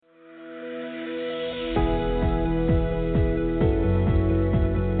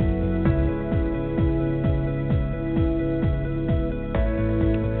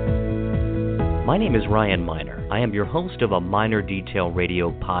My name is Ryan Miner. I am your host of a Minor Detail Radio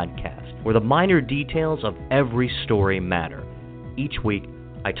podcast, where the minor details of every story matter. Each week,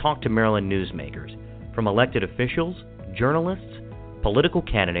 I talk to Maryland newsmakers, from elected officials, journalists, political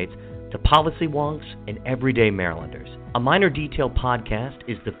candidates, to policy wonks and everyday Marylanders. A Minor Detail podcast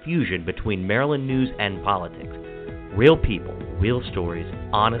is the fusion between Maryland news and politics. Real people, real stories,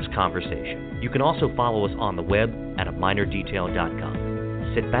 honest conversation. You can also follow us on the web at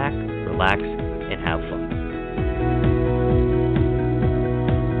aminordetail.com. Sit back, relax, and have fun.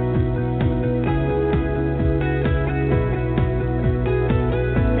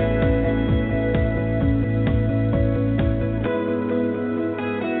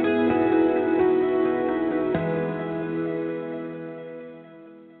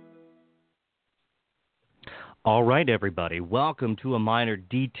 All right, everybody, welcome to A Minor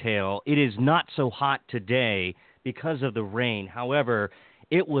Detail. It is not so hot today because of the rain. However,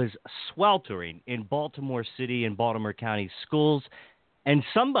 it was sweltering in Baltimore City and Baltimore County schools, and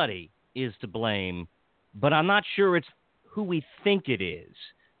somebody is to blame, but I'm not sure it's who we think it is.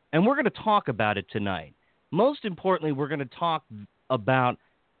 And we're going to talk about it tonight. Most importantly, we're going to talk about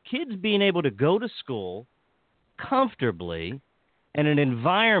kids being able to go to school comfortably in an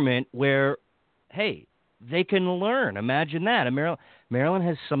environment where, hey, they can learn. Imagine that. Maryland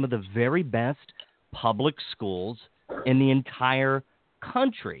has some of the very best public schools in the entire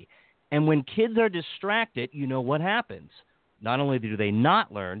country. And when kids are distracted, you know what happens. Not only do they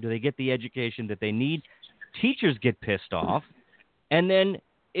not learn, do they get the education that they need, teachers get pissed off, and then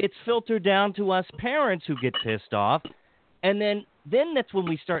it's filtered down to us parents who get pissed off. And then that's when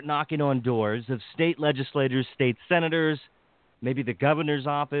we start knocking on doors of state legislators, state senators, maybe the governor's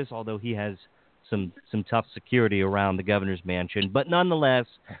office, although he has some tough security around the governor's mansion. But nonetheless,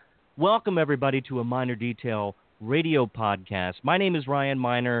 welcome everybody to A Minor Detail Radio podcast. My name is Ryan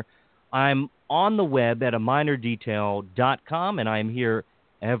Miner. I'm on the web at aminordetail.com, and I'm here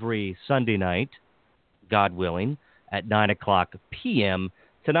every Sunday night, God willing, at 9 o'clock p.m.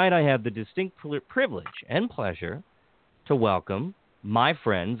 Tonight I have the distinct privilege and pleasure to welcome my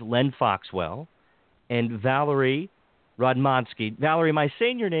friends Len Foxwell and Valerie Radomsky. Valerie, am I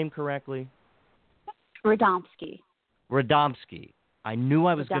saying your name correctly? Radomsky. I knew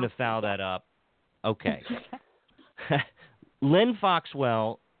I was going to foul that up. Okay. Len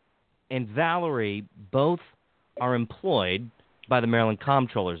Foxwell and Valerie both are employed by the Maryland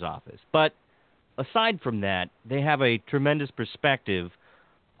Comptroller's office. But aside from that, they have a tremendous perspective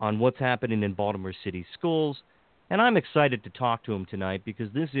on what's happening in Baltimore City schools. And I'm excited to talk to them tonight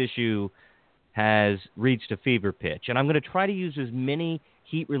because this issue has reached a fever pitch. And I'm going to try to use as many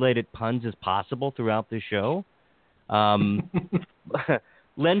heat-related puns as possible throughout this show.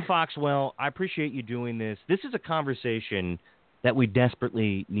 Len Foxwell, I appreciate you doing this. This is a conversation that we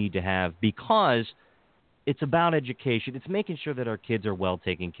desperately need to have because it's about education. It's making sure that our kids are well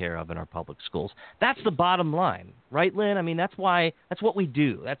taken care of in our public schools. That's the bottom line, right, Len? I mean, that's what we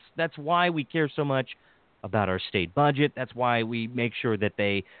do. That's why we care so much about our state budget. That's why we make sure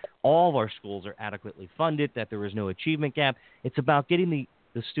that all of our schools are adequately funded, that there is no achievement gap. It's about getting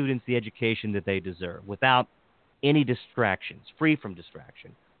the students the education that they deserve without any distractions, free from distraction.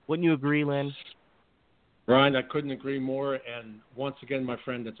 Wouldn't you agree, Len? Ryan, I couldn't agree more. And once again, my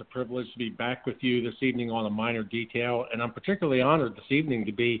friend, it's a privilege to be back with you this evening on A Minor Detail. And I'm particularly honored this evening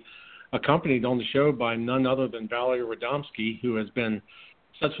to be accompanied on the show by none other than Valerie Radomsky, who has been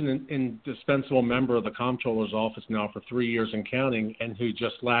such an indispensable member of the Comptroller's office now for 3 years and counting, and who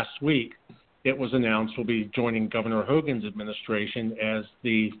just last week, it was announced, will be joining Governor Hogan's administration as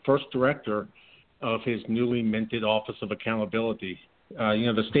the first director of his newly minted Office of Accountability.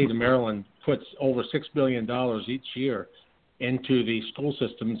 The state of Maryland puts over $6 billion each year into the school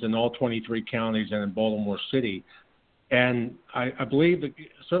systems in all 23 counties and in Baltimore City. And I believe that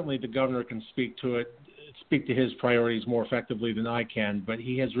certainly the governor can speak to his priorities more effectively than I can, but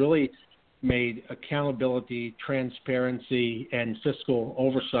he has really made accountability, transparency, and fiscal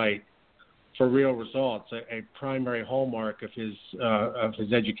oversight for real results a primary hallmark of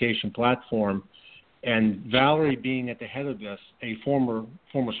his education platform. And Valerie, being at the head of this, a former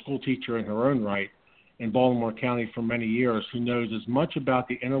school teacher in her own right in Baltimore County for many years, who knows as much about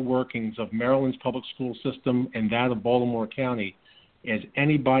the inner workings of Maryland's public school system and that of Baltimore County as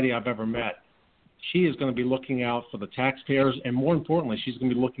anybody I've ever met. She is going to be looking out for the taxpayers, and more importantly, she's going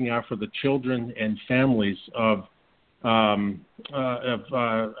to be looking out for the children and families of all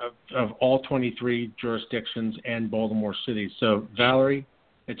 23 jurisdictions and Baltimore City. So, Valerie,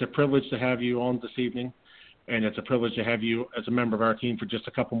 it's a privilege to have you on this evening, and it's a privilege to have you as a member of our team for just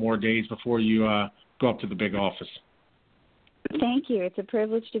a couple more days before you go up to the big office. Thank you. It's a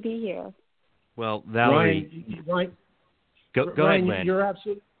privilege to be here. Well, Valerie, Ryan, go Ryan, ahead, Lynn.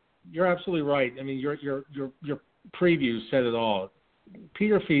 You're absolutely right. I mean, your preview said it all.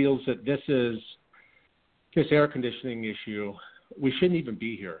 Peter feels that this air conditioning issue, we shouldn't even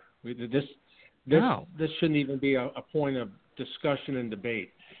be here. This shouldn't even be a point of discussion and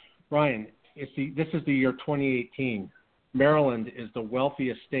debate. Ryan, this is the year 2018. Maryland is the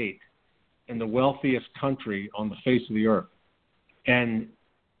wealthiest state and the wealthiest country on the face of the earth. And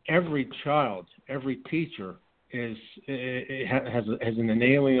every child, every teacher has an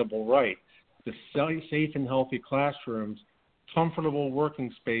inalienable right to safe and healthy classrooms, comfortable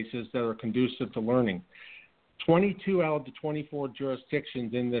working spaces that are conducive to learning. 22 out of the 24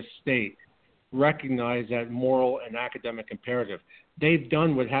 jurisdictions in this state recognize that moral and academic imperative. They've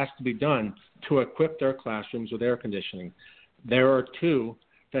done what has to be done to equip their classrooms with air conditioning. There are 2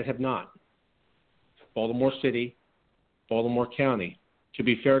 that have not. Baltimore City, Baltimore County. To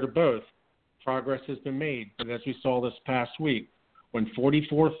be fair to both, progress has been made, but as we saw this past week, when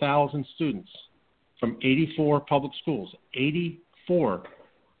 44,000 students from 84 public schools, 84,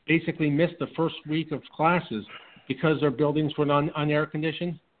 basically missed the first week of classes because their buildings were un-air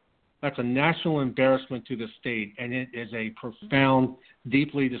conditioned, that's a national embarrassment to the state, and it is a profound,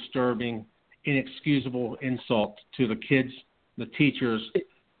 deeply disturbing, inexcusable insult to the kids, the teachers,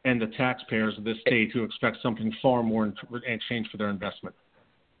 and the taxpayers of this state who expect something far more in exchange for their investment.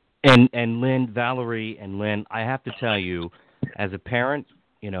 And Lynn, Valerie, and Lynn, I have to tell you, as a parent,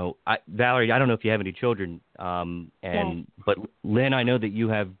 Valerie, I don't know if you have any children, but Lynn, I know that you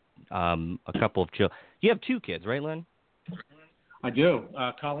have a couple of children. You have 2 kids, right, Lynn? I do.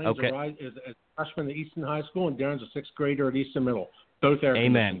 Colleen's okay. is a freshman at Easton High School, and Darren's a 6th grader at Easton Middle. Both air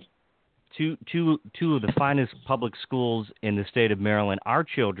conditioned. Amen. Two of the finest public schools in the state of Maryland. Our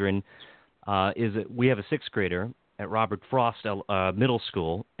children we have a 6th grader at Robert Frost Middle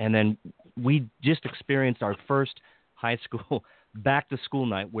School, and then we just experienced our first high school back-to-school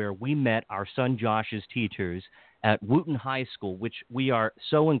night where we met our son Josh's teachers at Wooten High School, which we are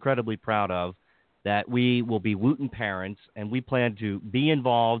so incredibly proud of, that we will be Wooten parents, and we plan to be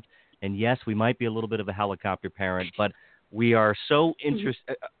involved. And yes, we might be a little bit of a helicopter parent, but we are so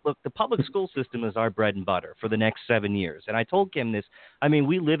interested. Look, the public school system is our bread and butter for the next 7 years. And I told Kim this. I mean,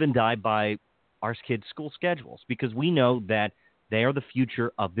 we live and die by our kids' school schedules because we know that they are the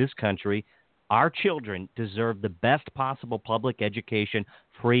future of this country. Our children deserve the best possible public education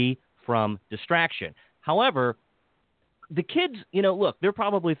free from distraction. However, the kids, look, they're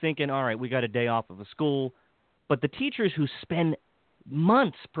probably thinking, all right, we got a day off of a school. But the teachers who spend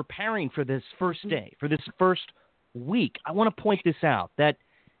months preparing for this first day, for this first week, I want to point this out, that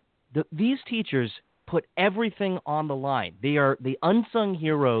these teachers put everything on the line. They are the unsung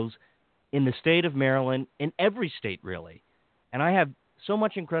heroes in the state of Maryland, in every state, really. And I have so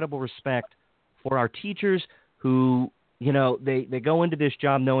much incredible respect for our teachers who, they go into this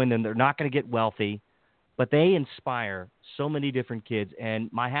job knowing that they're not going to get wealthy, but they inspire so many different kids.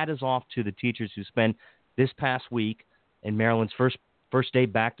 And my hat is off to the teachers who spent this past week in Maryland's first day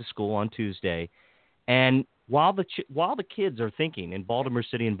back to school on Tuesday. And while the kids are thinking in Baltimore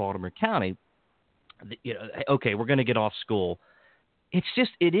City and Baltimore County, okay, we're going to get off school, it's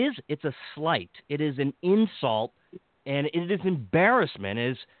a slight. It is an insult, and it is embarrassment,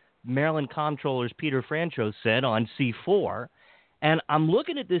 as Maryland Comptroller's Peter Franchot said on C4. And I'm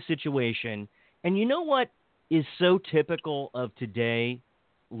looking at this situation, and you know what is so typical of today,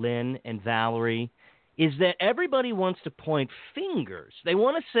 Lynn and Valerie, is that everybody wants to point fingers. They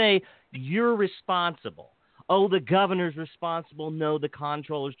want to say, you're responsible. Oh, the governor's responsible. No, the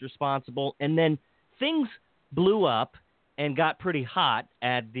comptroller's responsible. And then things blew up and got pretty hot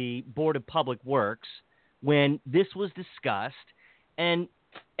at the Board of Public Works when this was discussed. And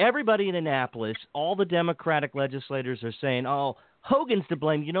everybody in Annapolis, all the Democratic legislators are saying, oh, Hogan's to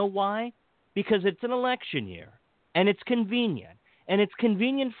blame. You know why? Because it's an election year, and it's convenient. And it's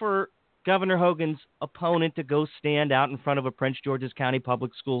convenient for Governor Hogan's opponent to go stand out in front of a Prince George's County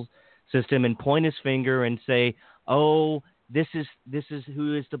public school system and point his finger and say, oh, this is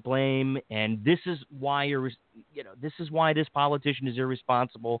who is to blame, and this is why this is why this politician is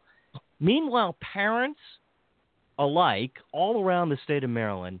irresponsible. Meanwhile, parents alike all around the state of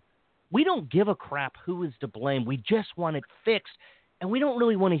Maryland, we don't give a crap who is to blame. We just want it fixed, and we don't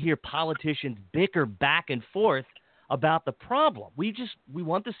really want to hear politicians bicker back and forth about the problem. We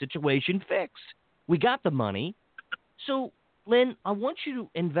want the situation fixed. We got the money. So, Lynn, I want you to,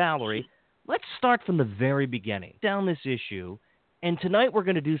 and Valerie, let's start from the very beginning, down this issue, and tonight we're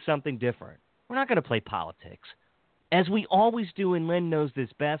going to do something different. We're not going to play politics, as we always do, and Lynn knows this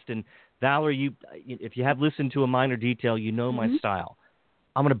best, and Valerie, if you have listened to A Minor Detail, you know my style.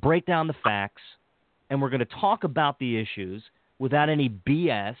 I'm going to break down the facts, and we're going to talk about the issues without any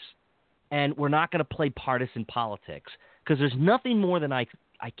BS, and we're not going to play partisan politics, because there's nothing more than I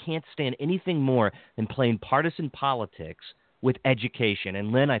can't stand anything more than playing partisan politics with education.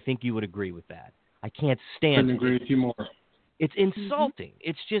 And Lynn, I think you would agree with that. I can't stand Couldn't it. agree with you more. It's insulting.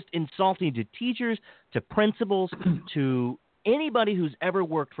 It's just insulting to teachers, to principals, to anybody who's ever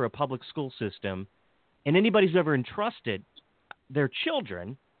worked for a public school system, and anybody who's ever entrusted their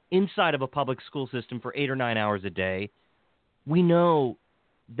children inside of a public school system for 8 or 9 hours a day. We know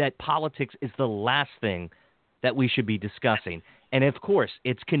that politics is the last thing that we should be discussing. And, of course,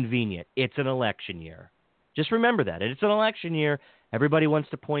 it's convenient. It's an election year. Just remember that. It's an election year. Everybody wants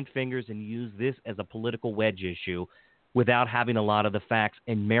to point fingers and use this as a political wedge issue without having a lot of the facts.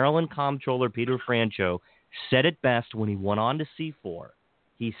 And Maryland Comptroller Peter Francho said it best when he went on to C4.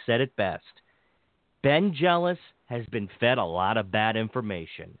 He said it best. Ben Jealous has been fed a lot of bad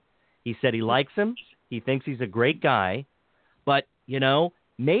information. He said he likes him. He thinks he's a great guy. But,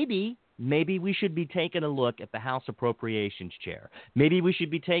 maybe we should be taking a look at the House Appropriations Chair. Maybe we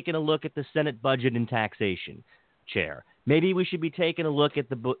should be taking a look at the Senate Budget and Taxation Chair. Maybe we should be taking a look at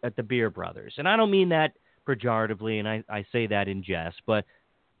the Beer Brothers. And I don't mean that pejoratively, and I say that in jest, but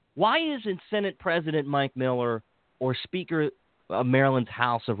why isn't Senate President Mike Miller or Speaker of Maryland's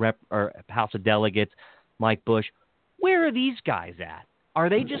House of Delegates Mike Bush, where are these guys at? Are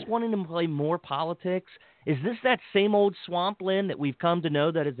they just wanting to play more politics? Is this that same old swampland that we've come to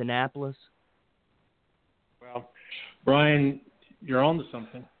know that is Annapolis? Well, Brian, you're on to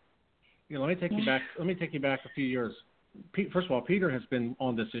something. Let me take you back. Let me take you back a few years. First of all, Peter has been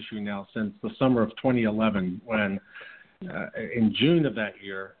on this issue now since the summer of 2011, when in June of that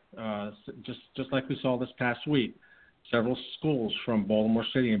year, just like we saw this past week, several schools from Baltimore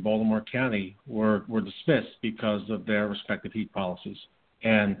City and Baltimore County were dismissed because of their respective heat policies.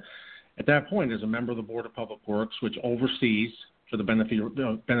 And at that point, as a member of the Board of Public Works, which oversees, for the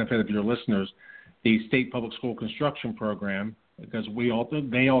benefit of your listeners, the state public school construction program, because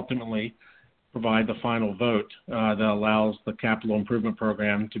they ultimately provide the final vote that allows the capital improvement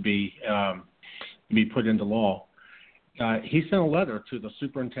program to be put into law. He sent a letter to the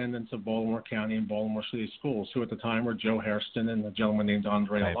superintendents of Baltimore County and Baltimore City schools, who at the time were Joe Hairston and a gentleman named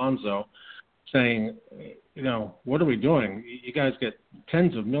Andre Alonzo, saying, what are we doing? You guys get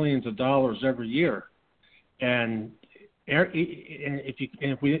tens of millions of dollars every year, and if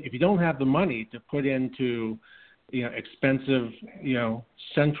you don't have the money to put into expensive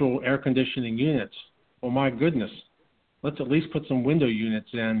central air conditioning units, well, my goodness, let's at least put some window units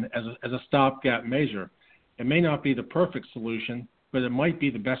in as a stopgap measure. It may not be the perfect solution, but it might be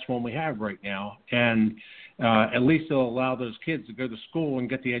the best one we have right now. And at least it'll allow those kids to go to school and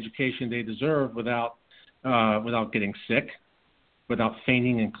get the education they deserve without getting sick, without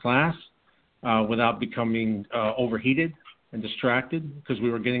fainting in class, without becoming overheated and distracted, because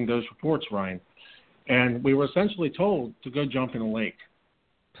we were getting those reports, Ryan. And we were essentially told to go jump in a lake.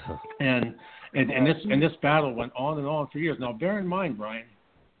 And this battle went on and on for years. Now, bear in mind, Brian,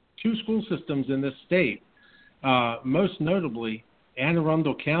 2 school systems in this state, most notably Anne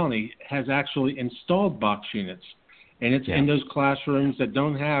Arundel County, has actually installed box units. And it's in those classrooms that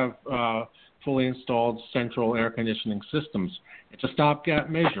don't have fully installed central air conditioning systems. It's a stopgap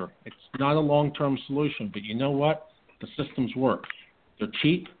measure. It's not a long-term solution. But you know what? The systems work. They're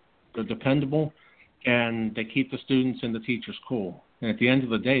cheap, they're dependable, and they keep the students and the teachers cool. And at the end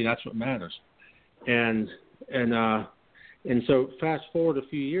of the day, that's what matters. And so fast forward a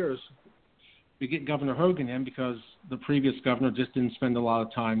few years, we get Governor Hogan in because the previous governor just didn't spend a lot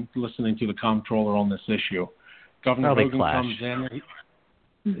of time listening to the comptroller on this issue. Governor Hogan comes in.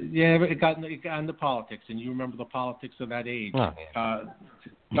 But it got into politics, and you remember the politics of that age. Oh, yeah.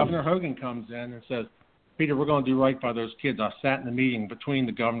 Governor Hogan comes in and says, Peter, we're going to do right by those kids. I sat in the meeting between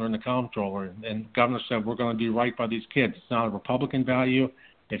the governor and the comptroller, and the governor said, we're going to do right by these kids. It's not a Republican value.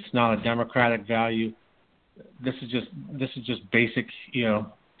 It's not a Democratic value. This is just basic,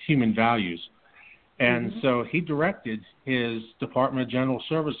 human values. And so he directed his Department of General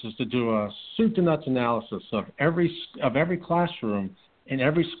Services to do a soup to nuts analysis of every classroom in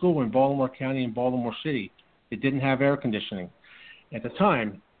every school in Baltimore County and Baltimore City that didn't have air conditioning. At the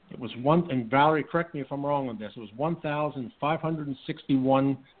time, it was and Valerie, correct me if I'm wrong on this, it was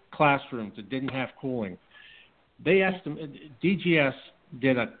 1,561 classrooms that didn't have cooling. They estimated, DGS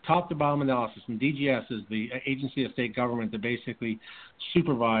did a top-to-bottom analysis, and DGS is the agency of state government that basically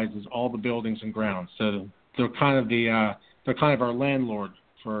supervises all the buildings and grounds. So they're kind of our landlord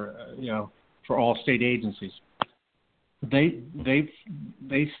for all state agencies. They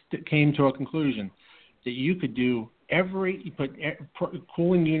came to a conclusion that you could do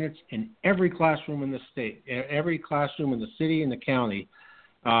cooling units in every classroom in the state, every classroom in the city and the county,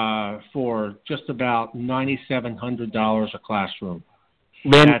 for just about $9,700 a classroom.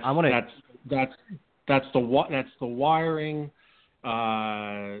 Lynn, That's the wiring.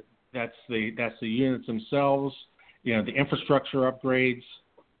 That's the units themselves. The infrastructure upgrades,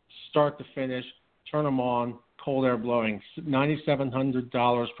 start to finish, turn them on, cold air blowing,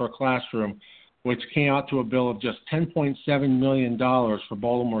 $9,700 per classroom, which came out to a bill of just $10.7 million for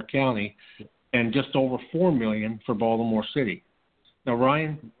Baltimore County and just over $4 million for Baltimore City. Now,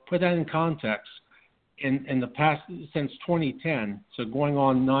 Ryan, put that in context. In the past, since 2010, so going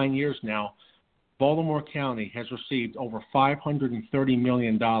on 9 years now, Baltimore County has received over $530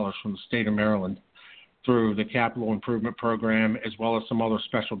 million from the state of Maryland through the Capital Improvement Program, as well as some other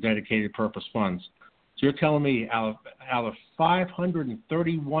special dedicated purpose funds. So you're telling me out of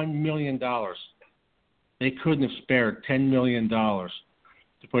 $531 million, they couldn't have spared $10 million to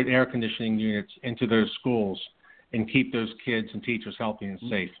put air conditioning units into those schools and keep those kids and teachers healthy and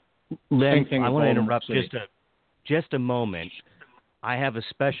safe. Len, I want to interrupt just a moment. I have a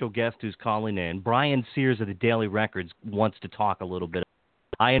special guest who's calling in. Brian Sears of the Daily Records wants to talk a little bit.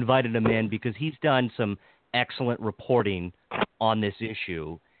 I invited him in because he's done some excellent reporting on this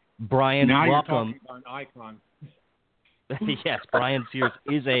issue. Brian, now welcome. You're talking about an icon. Yes, Brian Sears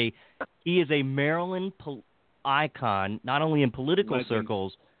is a Maryland icon, not only in political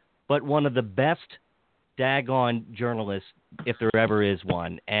circles, but one of the best daggone journalists, if there ever is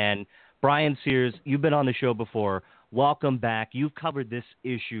one. And Brian Sears, you've been on the show before. Welcome back. You've covered this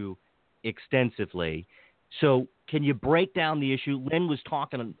issue extensively. So can you break down the issue? Lynn was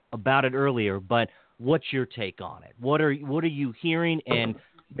talking about it earlier, but what's your take on it? What are you hearing? And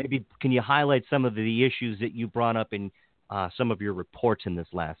maybe can you highlight some of the issues that you brought up in some of your reports in this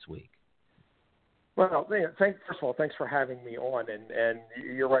last week? Well, first of all, thanks for having me on. And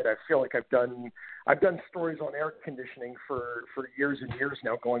you're right. I feel like I've done stories on air conditioning for years and years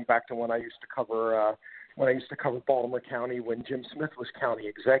now, going back to when I used to cover Baltimore County when Jim Smith was county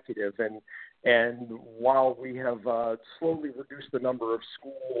executive. And while we have slowly reduced the number of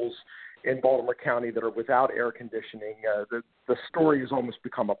schools in Baltimore County that are without air conditioning, the story has almost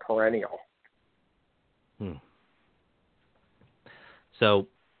become a perennial. So,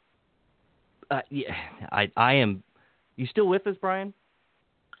 I am. You still with us, Brian?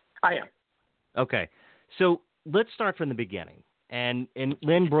 I am. Okay. So let's start from the beginning. And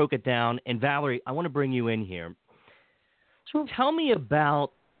Lynn broke it down. And Valerie, I want to bring you in here. Sure. Tell me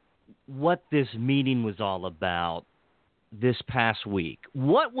about what this meeting was all about this past week.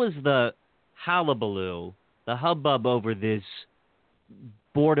 What was the hullabaloo, the hubbub over this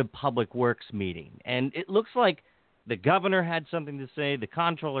Board of Public Works meeting? And it looks like the governor had something to say. The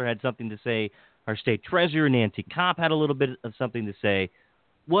comptroller had something to say. Our state treasurer, Nancy Kopp, had a little bit of something to say.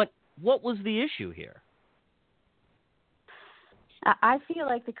 What was the issue here? I feel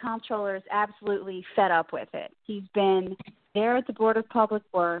like the comptroller is absolutely fed up with it. He's been there at the Board of Public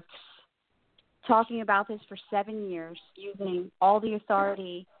Works talking about this for 7 years, using all the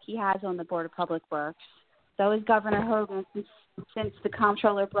authority he has on the Board of Public Works. So is Governor Hogan since the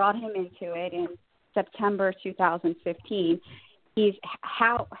comptroller brought him into it in September 2015.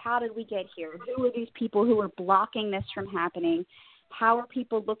 How did we get here? Who are these people who are blocking this from happening? How are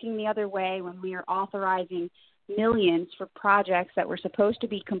people looking the other way when we are authorizing millions for projects that were supposed to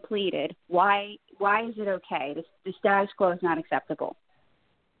be completed? Why is it okay? The status quo is not acceptable.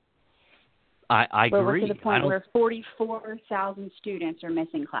 I agree. We're to the point where 44,000 students are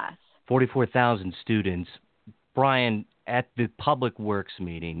missing class. 44,000 students. Brian, at the Public Works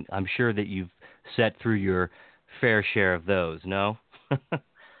meeting, I'm sure that you've sat through your fair share of those, no?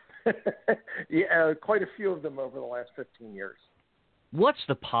 Yeah, quite a few of them over the last 15 years. What's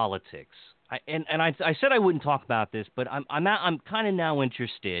the politics? I said I wouldn't talk about this, but I'm kind of now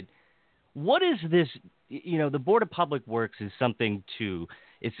interested. What is this? The Board of Public Works is something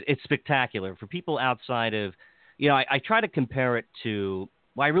it's spectacular for people outside of. I try to compare it to.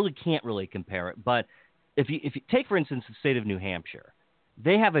 Well, I really can't really compare it, but if you take, for instance, the state of New Hampshire,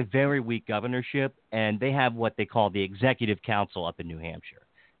 they have a very weak governorship, and they have what they call the Executive Council up in New Hampshire.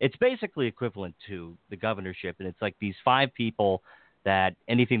 It's basically equivalent to the governorship, and it's like these 5 people that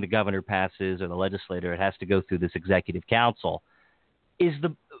anything the governor passes or the legislator, it has to go through this Executive Council.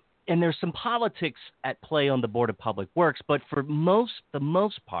 And there's some politics at play on the Board of Public Works, but for the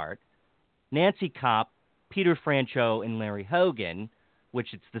most part, Nancy Kopp, Peter Franchot, and Larry Hogan,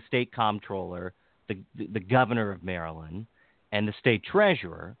 which it's the state comptroller, the governor of Maryland, and the state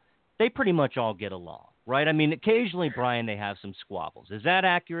treasurer, they pretty much all get along, right? I mean, occasionally, Brian, they have some squabbles. Is that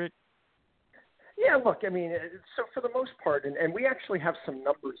accurate? Yeah, look, I mean, so for the most part, and we actually have some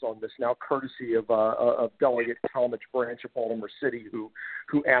numbers on this now, courtesy of Delegate Talmadge Branch of Baltimore City, who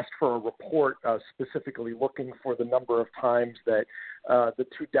asked for a report specifically looking for the number of times that the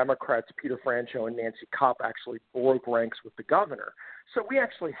two Democrats, Peter Franchot and Nancy Kopp, actually broke ranks with the governor. So we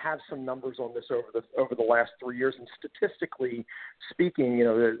actually have some numbers on this over the last 3 years, and statistically speaking,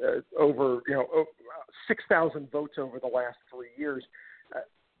 over 6,000 votes over the last 3 years.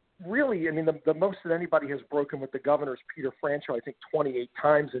 Really, I mean, the most that anybody has broken with the governor is Peter Franchot, I think 28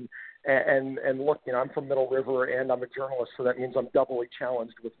 times. And look, I'm from Middle River and I'm a journalist, so that means I'm doubly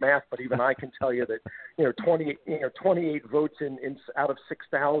challenged with math. But even I can tell you that 28 votes in out of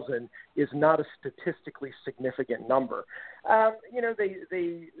 6,000 is not a statistically significant number.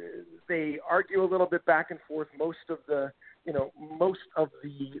 They argue a little bit back and forth. Most of the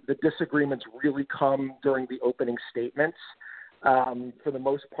disagreements really come during the opening statements. For the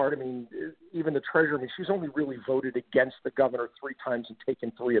most part, I mean, even the treasurer, she's only really voted against the governor 3 times and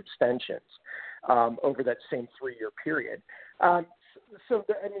taken 3 abstentions over that same 3-year period.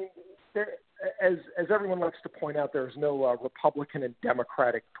 As everyone likes to point out, there's no Republican and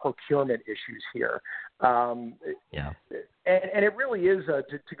Democratic procurement issues here. And it really is,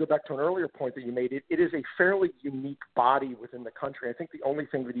 to go back to an earlier point that you made, it is a fairly unique body within the country. I think the only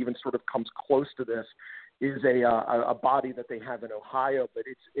thing that even sort of comes close to this is a body that they have in Ohio, but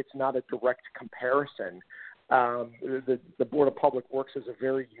it's not a direct comparison. The Board of Public Works is a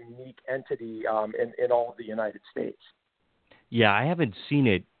very unique entity in all of the United States. Yeah, I haven't seen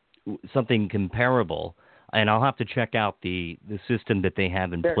it, something comparable, and I'll have to check out the system that they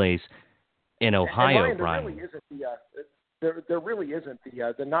have in place in Ohio, Brian. There really isn't.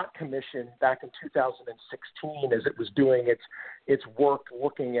 The Knott Commission back in 2016, as it was doing its work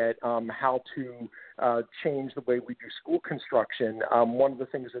looking at how to change the way we do school construction, one of the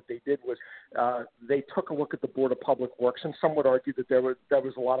things that they did was they took a look at the Board of Public Works, and some would argue that there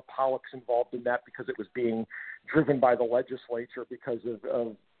was a lot of politics involved in that because it was being driven by the legislature because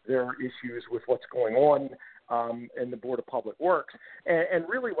of their issues with what's going on in the Board of Public Works, and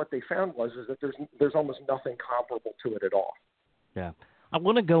really what they found was that there's almost nothing comparable to it at all. Yeah, I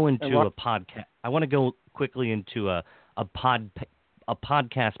want to go into a podcast. I want to go quickly into a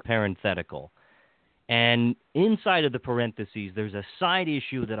podcast parenthetical, and inside of the parentheses, there's a side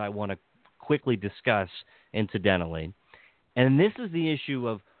issue that I want to quickly discuss, incidentally, and this is the issue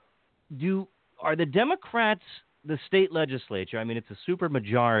of are the Democrats, the state legislature? I mean, it's a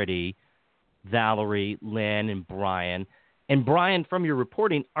supermajority. Valerie, Lynn, and Brian. And Brian, from your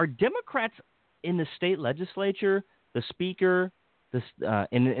reporting, are Democrats in the state legislature, the speaker,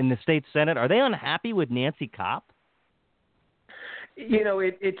 in the state Senate, are they unhappy with Nancy Kopp?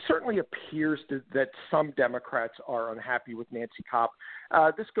 It certainly appears that some Democrats are unhappy with Nancy Kopp.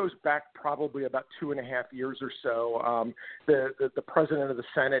 This goes back probably about 2.5 years or so. The president of the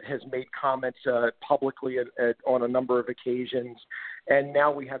Senate has made comments publicly on a number of occasions, and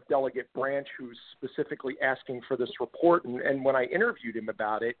now we have Delegate Branch who's specifically asking for this report. And when I interviewed him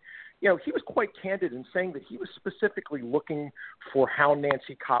about it, he was quite candid in saying that he was specifically looking for how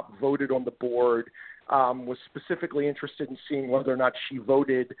Nancy Kopp voted on the board. Was specifically interested in seeing whether or not she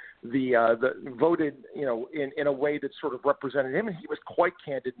voted in a way that sort of represented him, and he was quite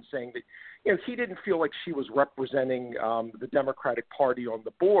candid in saying that he didn't feel like she was representing the Democratic Party on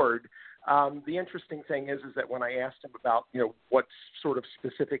the board. The interesting thing is that when I asked him about what sort of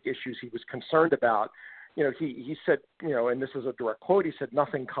specific issues he was concerned about, he said, and this is a direct quote, he said,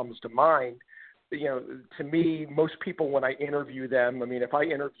 "Nothing comes to mind." To me, most people when I interview them, I mean, if I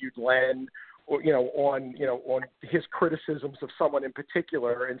interviewed Len on his criticisms of someone in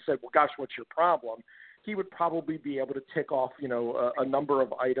particular and said, well, gosh, what's your problem? He would probably be able to tick off, a number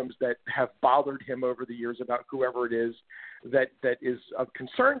of items that have bothered him over the years about whoever it is that is of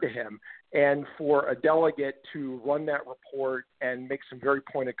concern to him. And for a delegate to run that report and make some very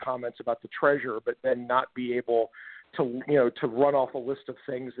pointed comments about the treasurer, but then not be able to run off a list of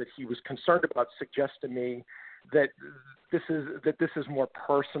things that he was concerned about suggests to me that this is more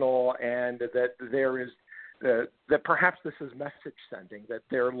personal, and that there is that perhaps this is message sending, that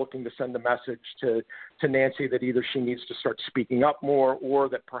they're looking to send a message to Nancy that either she needs to start speaking up more, or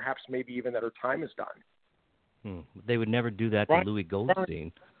that perhaps maybe even that her time is done. They would never do that to Louis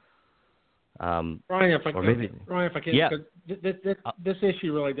Goldstein. Brian, if I can, yeah. This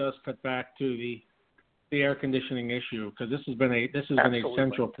issue really does cut back to the air conditioning issue, because this has been a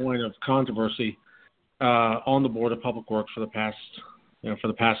central point of controversy on the Board of Public Works for the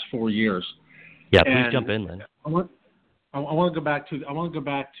past 4 years. Yeah, please jump in, Lynn. I want to go back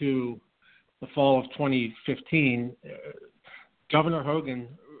to the fall of 2015. Governor Hogan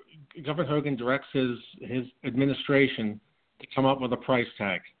Governor Hogan directs his administration to come up with a price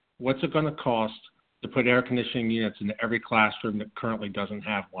tag. What's it going to cost to put air conditioning units in every classroom that currently doesn't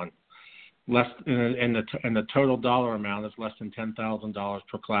have one? And the total dollar amount is less than $10,000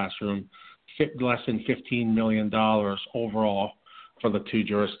 per classroom, less than $15 million overall for the two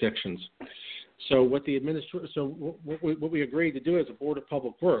jurisdictions. So what we agreed to do as a Board of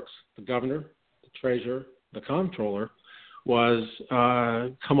Public Works, the governor, the treasurer, the comptroller, was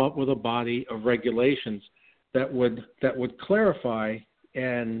come up with a body of regulations that would clarify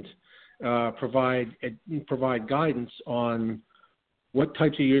and provide guidance on what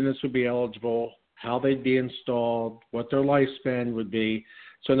types of units would be eligible, how they'd be installed, what their lifespan would be.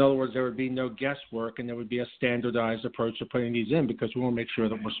 So in other words, there would be no guesswork, and there would be a standardized approach to putting these in, because we want to make sure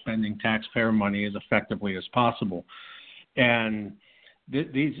that we're spending taxpayer money as effectively as possible. And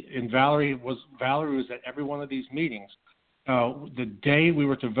Valerie was at every one of these meetings. The day we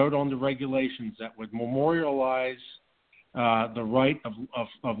were to vote on the regulations that would memorialize the right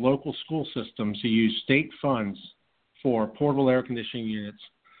of local school systems to use state funds for portable air conditioning units,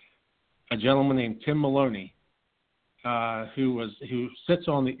 a gentleman named Tim Maloney, who sat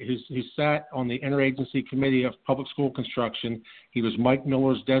on the Interagency Committee of Public School Construction. He was Mike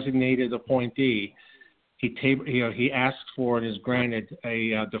Miller's designated appointee. He asked for and is granted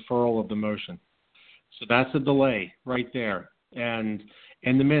a deferral of the motion. So that's a delay right there. And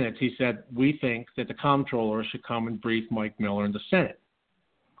in the minutes, he said, we think that the comptroller should come and brief Mike Miller in the Senate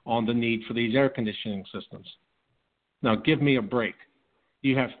on the need for these air conditioning systems. Now, give me a break.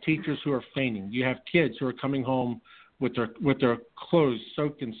 You have teachers who are fainting. You have kids who are coming home with their clothes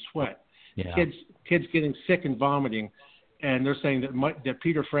soaked in sweat. Yeah. Kids getting sick and vomiting, and they're saying that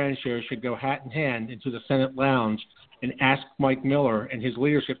Peter Franchot should go hat in hand into the Senate lounge and ask Mike Miller and his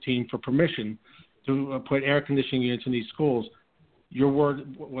leadership team for permission to put air conditioning units in these schools. Your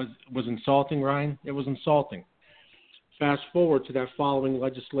word was insulting, Ryan. It was insulting. Fast forward to that following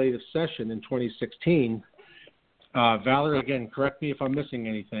legislative session in 2016. Valerie, again, correct me if I'm missing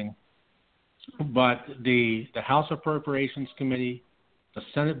anything, but the House Appropriations Committee, the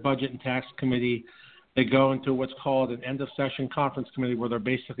Senate Budget and Tax Committee, they go into what's called an end-of-session conference committee, where they're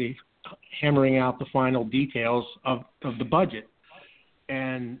basically hammering out the final details of the budget.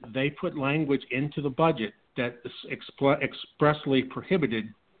 And they put language into the budget that expressly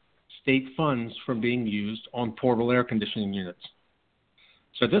prohibited state funds from being used on portable air conditioning units.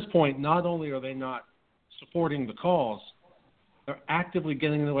 So at this point, not only are they not supporting the cause, they're actively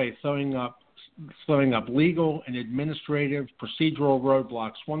getting in the way, throwing up legal and administrative procedural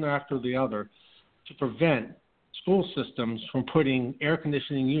roadblocks, one after the other, to prevent school systems from putting air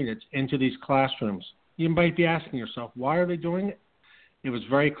conditioning units into these classrooms. You might be asking yourself, why are they doing it? It was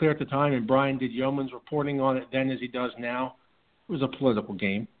very clear at the time, and Brian did yeoman's reporting on it then as he does now. It was a political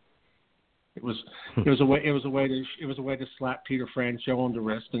game. It was a way to slap Peter Franchot on the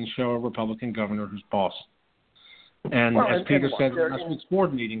wrist and show a Republican governor who's boss. And as Peter said at last week's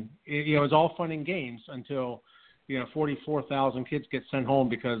board meeting, it was all fun and games until 44,000 kids get sent home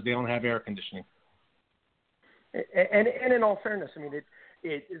because they don't have air conditioning. And in all fairness, I mean,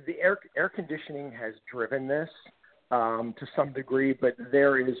 the air conditioning has driven this to some degree, but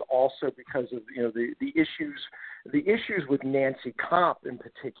there is also, because of the issues with Nancy Kopp in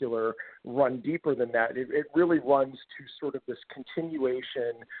particular run deeper than that. It really runs to sort of this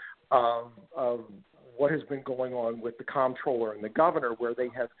continuation of what has been going on with the comptroller and the governor, where they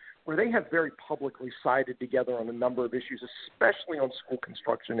have very publicly sided together on a number of issues, especially on school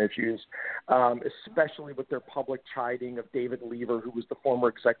construction issues, especially with their public chiding of David Lever, who was the former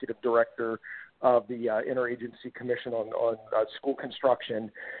executive director of the Interagency Commission on School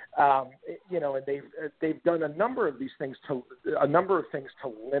Construction. And they've done a number of things to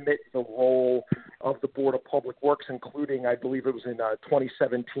limit the role of the Board of Public Works, including, I believe it was in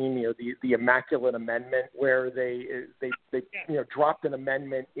 2017, the Immaculate Amendment, where they dropped an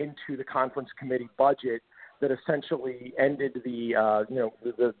amendment into the conference committee budget that essentially ended the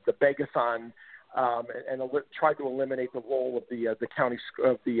begathon and tried to eliminate the role of the county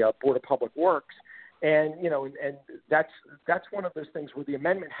of the Board of Public Works. And that's one of those things where the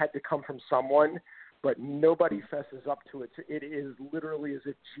amendment had to come from someone, but nobody fesses up to it. It is literally as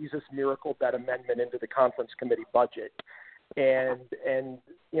if Jesus miracled that amendment into the conference committee budget. And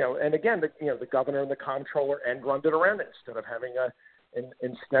again, the governor and the comptroller end runned it around it.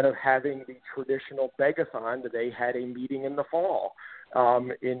 Instead of having the traditional begathon, they had a meeting in the fall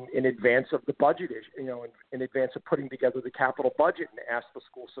in advance of the budget issue, in advance of putting together the capital budget, and asked the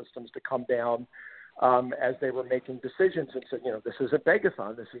school systems to come down as they were making decisions and said, this is a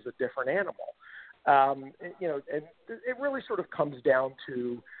begathon, this is a different animal. And it really sort of comes down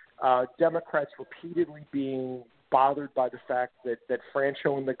to Democrats repeatedly being bothered by the fact that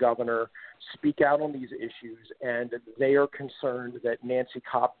Francho and the governor speak out on these issues, and they are concerned that Nancy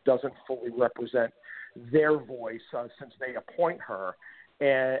Kopp doesn't fully represent their voice since they appoint her.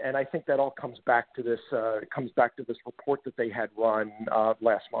 And I think that all comes back to this report that they had run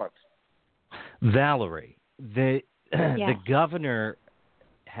last month. Valerie, the governor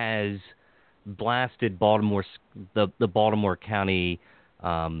has blasted the Baltimore County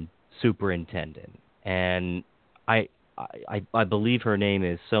superintendent, and I believe her name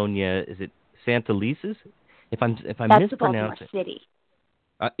is Sonia. Is it Santelises? If I'm That's mispronouncing, the Baltimore City.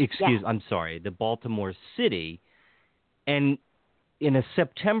 I'm sorry, the Baltimore City, and in a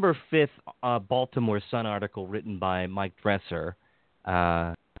September 5th Baltimore Sun article written by Mike Dresser,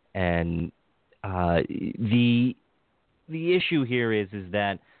 and the issue here is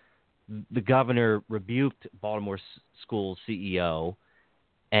that the governor rebuked Baltimore School CEO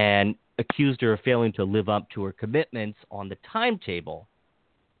and accused her of failing to live up to her commitments on the timetable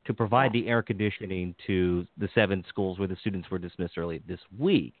to provide the air conditioning to the 7 schools where the students were dismissed early this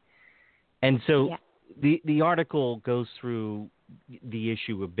week. And so the article goes through the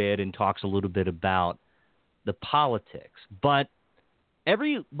issue a bit and talks a little bit about the politics. But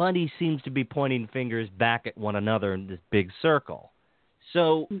everybody seems to be pointing fingers back at one another in this big circle.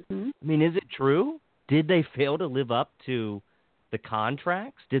 So, I mean, is it true? Did they fail to live up to the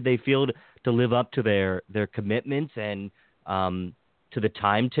contracts? Did they fail to live up to their commitments and to the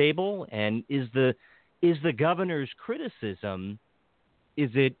timetable? And is the governor's criticism, is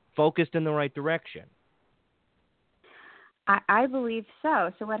it focused in the right direction? I believe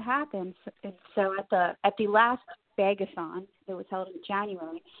so. So what happened? So at the last Bagathon that was held in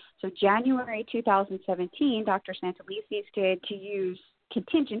January, so January 2017, Dr. Santelises did to use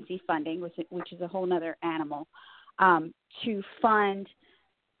contingency funding, which is a whole other animal, to fund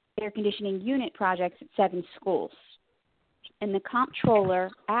air conditioning unit projects at 7 schools. And the comptroller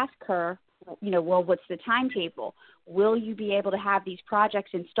asked her, well, what's the timetable? Will you be able to have these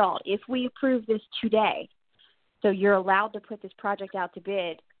projects installed? If we approve this today, so you're allowed to put this project out to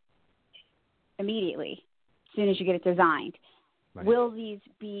bid immediately, as soon as you get it designed. Right. Will these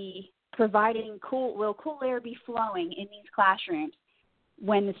be providing will cool air be flowing in these classrooms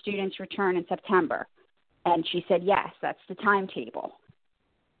when the students return in September? And she said, yes, that's the timetable.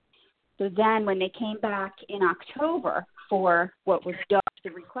 So then when they came back in October for what was dubbed the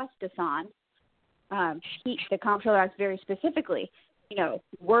request-a-thon, the comptroller asked very specifically,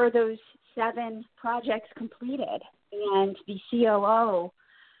 were those 7 projects completed? And the COO,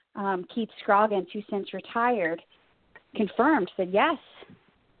 Keith Scroggins, who since retired, confirmed, said yes,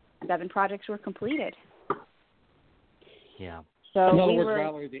 7 projects were completed. Yeah. So in other we words, were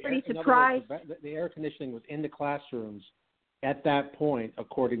Valerie, pretty surprised. The air conditioning was in the classrooms at that point,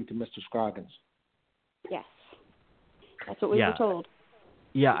 according to Mr. Scroggins. Yes. That's what we were told.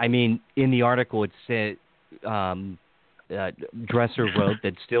 Yeah, I mean, in the article it said, Dresser wrote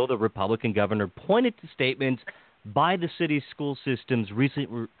that still the Republican governor pointed to statements by the city's school system's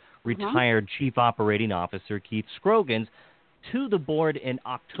recently retired chief operating officer, Keith Scroggins, to the board in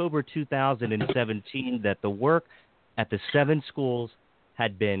October 2017 that the work at the 7 schools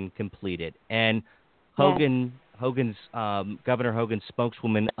had been completed. And Governor Hogan's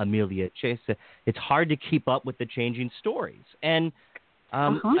spokeswoman, Amelia Chase, said it's hard to keep up with the changing stories. And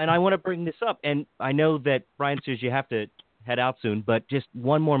I want to bring this up. And I know that Brian says you have to head out soon, but just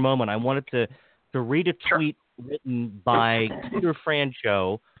one more moment. I wanted to read a tweet written by Peter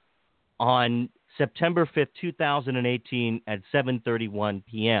Francho on September 5th, 2018 at 7:31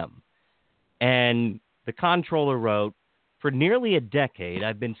 p.m. And the comptroller wrote, "For nearly a decade,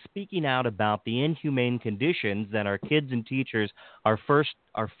 I've been speaking out about the inhumane conditions that our kids and teachers are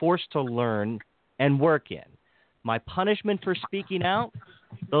forced to learn and work in. My punishment for speaking out?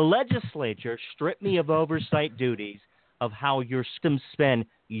 The legislature stripped me of oversight duties of how your systems spend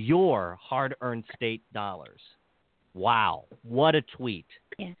your hard-earned state dollars." Wow, what a tweet.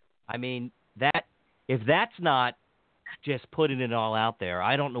 Yeah. I mean, if that's not just putting it all out there,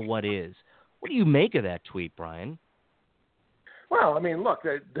 I don't know what is. What do you make of that tweet, Brian? Well, I mean, look,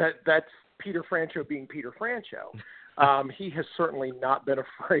 that's Peter Francho being Peter Francho. He has certainly not been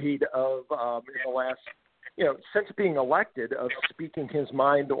afraid of, in the last, since being elected, of speaking his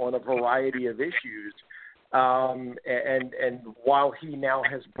mind on a variety of issues. And while he now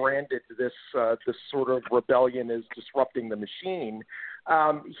has branded this sort of rebellion as disrupting the machine,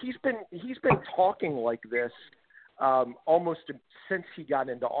 he's been talking like this almost since he got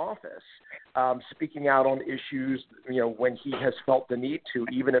into office. speaking out on issues, when he has felt the need to,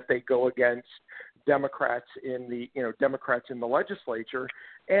 even if they go against Democrats in the legislature.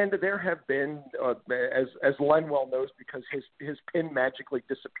 And there have been, as Len well knows, because his pin magically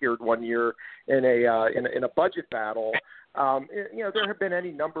disappeared one year in a budget battle. There have been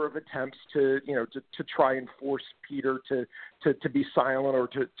any number of attempts to try and force Peter to be silent or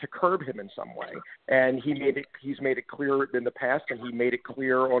to curb him in some way. And he's made it clear in the past, and he made it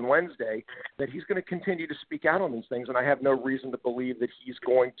clear on Wednesday that he's going to continue to speak out on these things. And I have no reason to believe that he's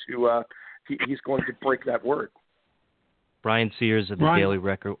going to break that word. Brian Sears of the Daily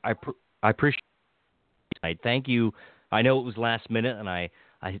Record. I appreciate it. Thank you. I know it was last minute, and I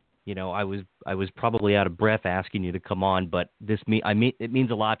was probably out of breath asking you to come on, but it means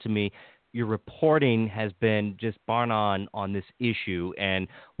a lot to me. Your reporting has been just on this issue, and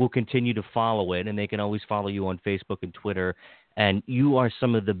we'll continue to follow it. And they can always follow you on Facebook and Twitter. And you are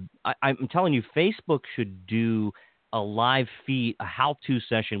some of the. I'm telling you, Facebook should do a live feed, a how-to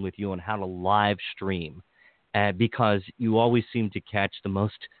session with you on how to live stream, because you always seem to catch the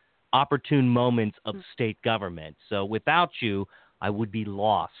most opportune moments of state government. So without you, I would be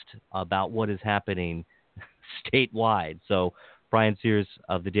lost about what is happening statewide. So Brian Sears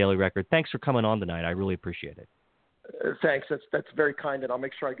of the Daily Record, thanks for coming on tonight. I really appreciate it. Thanks. That's very kind, and I'll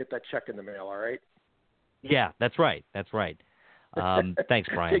make sure I get that check in the mail, all right? Yeah, that's right. Thanks,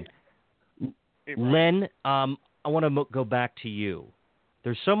 Brian. Len, I want to go back to you.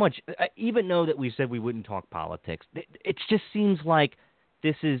 There's so much, even though that we said we wouldn't talk politics, it just seems like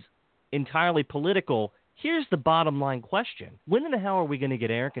this is entirely political. Here's the bottom line question. When in the hell are we going to get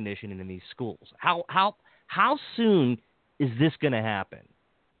air conditioning in these schools? How soon is this going to happen?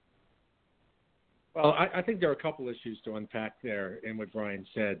 Well, I think there are a couple issues to unpack there in what Brian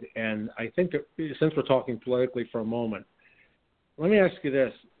said. And I think that since we're talking politically for a moment, let me ask you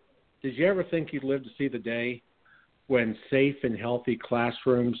this. Did you ever think you'd live to see the day when safe and healthy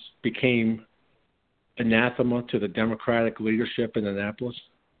classrooms became anathema to the Democratic leadership in Annapolis?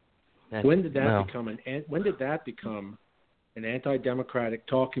 When did that become an anti-democratic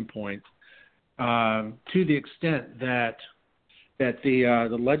talking point, to the extent that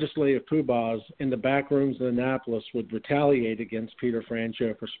the legislative poobahs in the back rooms of Annapolis would retaliate against Peter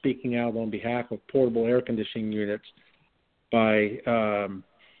Franchot for speaking out on behalf of portable air conditioning units by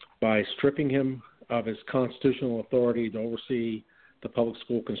stripping him of his constitutional authority to oversee the public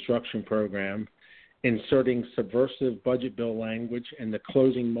school construction program, inserting subversive budget bill language in the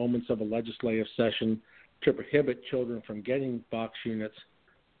closing moments of a legislative session to prohibit children from getting box units.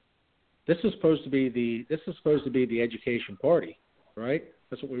 This is supposed to be the education party, right?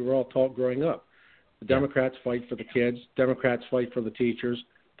 That's what we were all taught growing up. The Democrats fight for the kids. Democrats fight for the teachers.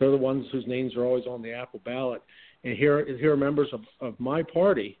 They're the ones whose names are always on the Apple ballot. And here are members of my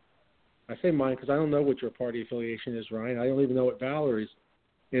party. I say mine because I don't know what your party affiliation is, Ryan. I don't even know what Valerie's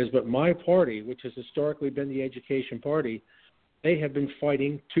is. But my party, which has historically been the education party, they have been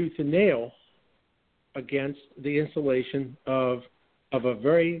fighting tooth and nail against the installation of a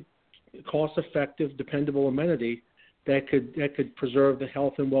very cost-effective, dependable amenity that could preserve the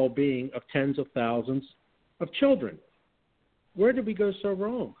health and well-being of tens of thousands of children. Where did we go so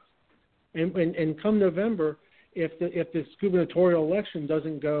wrong? And come November, if this gubernatorial election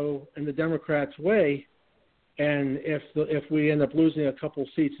doesn't go in the Democrats' way, and if we end up losing a couple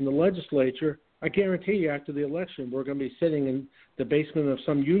seats in the legislature, I guarantee you after the election we're going to be sitting in the basement of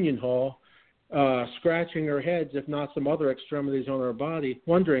some union hall, scratching our heads, if not some other extremities on our body,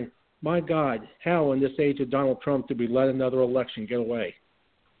 wondering, my God, how in this age of Donald Trump did we let another election get away?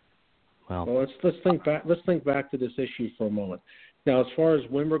 Well, let's think back. Let's think back to this issue for a moment. Now, as far as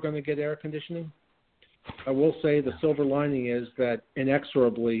when we're going to get air conditioning, I will say the silver lining is that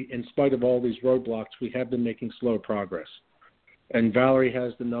inexorably, in spite of all these roadblocks, we have been making slow progress. And Valerie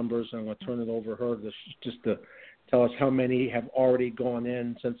has the numbers. I'm going to turn it over to her just to tell us how many have already gone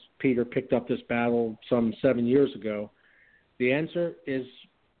in since Peter picked up this battle some 7 years ago. The answer is,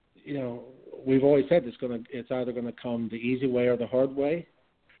 we've always said it's either going to come the easy way or the hard way.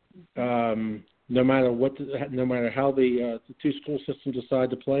 No matter how the two school systems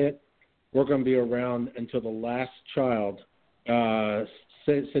decide to play it, we're going to be around until the last child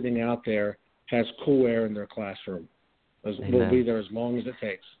sitting out there has cool air in their classroom. We'll be there as long as it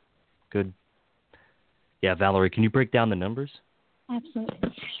takes. Good. Yeah, Valerie, can you break down the numbers? Absolutely.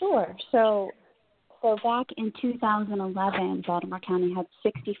 Sure. So back in 2011, Baltimore County had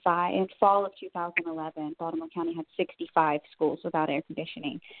 65. In fall of 2011, Baltimore County had 65 schools without air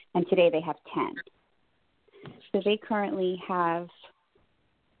conditioning, and today they have 10. So they currently have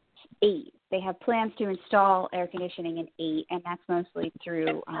 8 they have plans to install air conditioning in 8, and that's mostly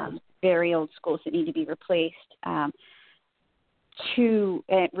through very old schools that need to be replaced. 2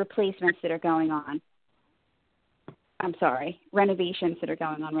 replacements that are going on. Renovations that are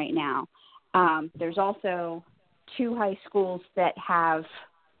going on right now. There's also 2 high schools that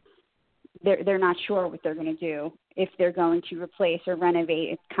they're not sure what they're going to do, if they're going to replace or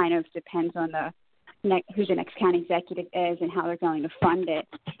renovate. It kind of depends on who the next county executive is and how they're going to fund it.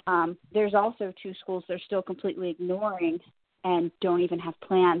 There's also 2 schools they're still completely ignoring and don't even have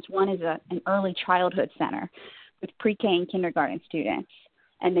plans. One is an early childhood center with pre-K and kindergarten students,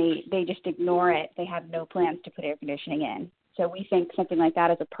 and they just ignore it. They have no plans to put air conditioning in. So we think something like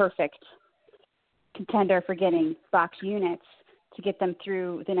that is a perfect contender for getting box units to get them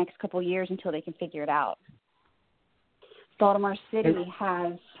through the next couple of years until they can figure it out. Baltimore City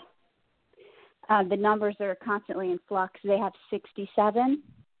has the numbers are constantly in flux. They have 67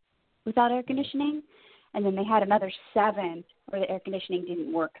 without air conditioning, and then they had another 7 where the air conditioning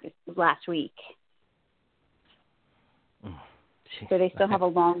didn't work last week. So they still have a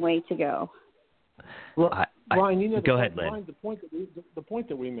long way to go. Brian, go ahead, Lynn. Brian, the point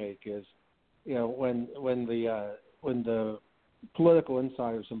that we make is, when the political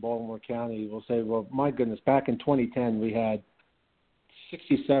insiders in Baltimore County will say, well, my goodness, back in 2010 we had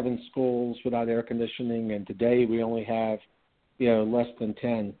 67 schools without air conditioning, and today we only have, less than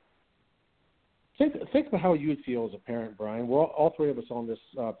 10. Think about how you would feel as a parent, Brian. We're all 3 of us on this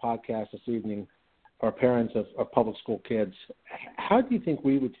podcast this evening are parents of public school kids. How do you think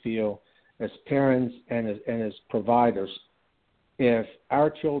we would feel as parents and as providers if our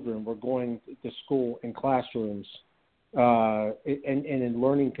children were going to school in classrooms and in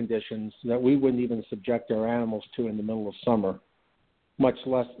learning conditions that we wouldn't even subject our animals to in the middle of summer, much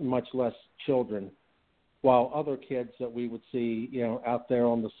less children, while other kids that we would see, out there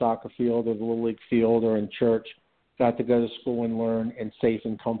on the soccer field or the Little League field or in church got to go to school and learn in safe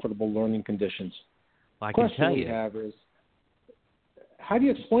and comfortable learning conditions? I can tell you. The question we have is, how do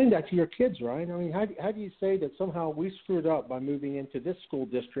you explain that to your kids, Ryan? I mean, how do you say that somehow we screwed up by moving into this school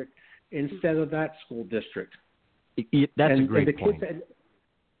district instead of that school district? That's a great point. Kids,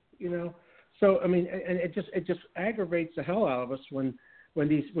 so I mean, and it just aggravates the hell out of us when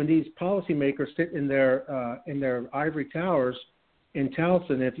these policymakers sit in their ivory towers in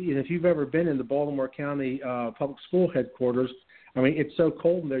Towson. If you've ever been in the Baltimore County Public School headquarters, I mean, it's so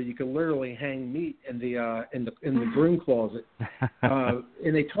cold in there you can literally hang meat in the broom closet.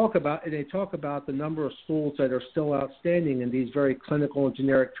 And they talk about the number of schools that are still outstanding in these very clinical and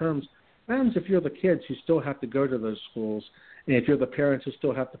generic terms. What happens if you're the kids who still have to go to those schools, and if you're the parents who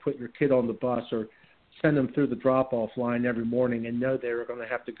still have to put your kid on the bus or send them through the drop-off line every morning and know they're going to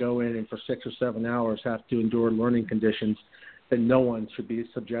have to go in and for 6 or 7 hours have to endure learning conditions that no one should be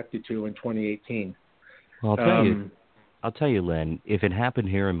subjected to in 2018? Well, I'll tell you, Lynn, if it happened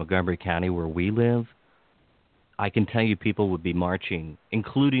here in Montgomery County where we live, I can tell you people would be marching,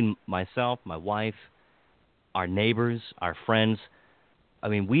 including myself, my wife, our neighbors, our friends. I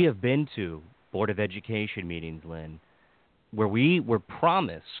mean, we have been to Board of Education meetings, Lynn, where we were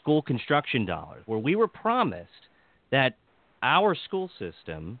promised school construction dollars, where we were promised that our school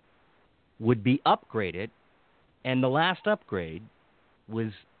system would be upgraded, and the last upgrade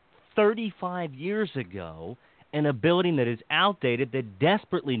was 35 years ago, in a building that is outdated, that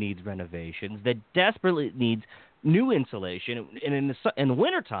desperately needs renovations, that desperately needs new insulation, and in the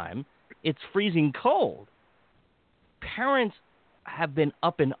wintertime, it's freezing cold. Parents have been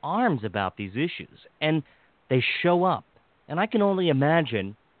up in arms about these issues, and they show up. And I can only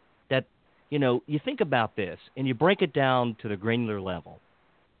imagine that, you think about this, and you break it down to the granular level.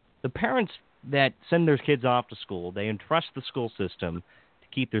 The parents that send their kids off to school, they entrust the school system to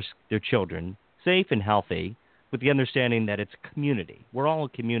keep their children safe and healthy, with the understanding that it's a community. We're all a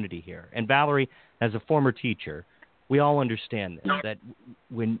community here. And Valerie, as a former teacher, we all understand this, that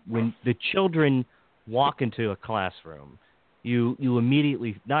when the children walk into a classroom, you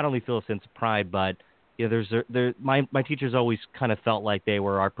immediately not only feel a sense of pride, but my teachers always kind of felt like they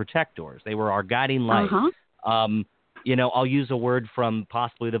were our protectors. They were our guiding light. I'll use a word from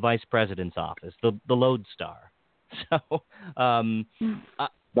possibly the vice president's office, the lodestar. So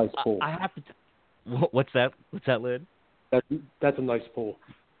nice pool. I have to. What's that? What's that, Lynn? That's a nice pool.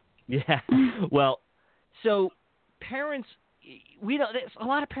 Yeah. Well, so parents, a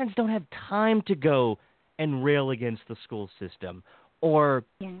lot of parents don't have time to go and rail against the school system, or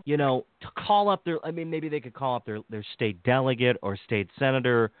to call up maybe they could call up their state delegate or state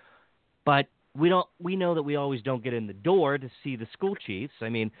senator, but we know that we always don't get in the door to see the school chiefs. I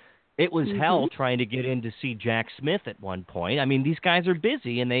mean, it was hell trying to get in to see Jack Smith at one point. I mean, these guys are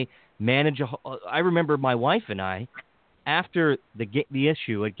busy and they manage I remember my wife and I, after the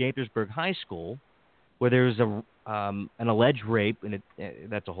issue at Gaithersburg High School, where there was an alleged rape, and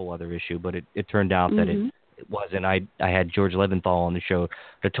that's a whole other issue, but it turned out that it wasn't. I had George Leventhal on the show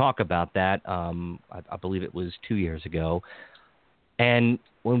to talk about that. I believe it was 2 years ago. And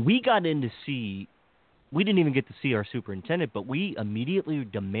when we got in to see, we didn't even get to see our superintendent, but we immediately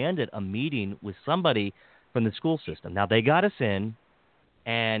demanded a meeting with somebody from the school system. Now, they got us in,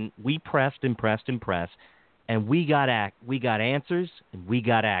 and we pressed, and we got answers, and we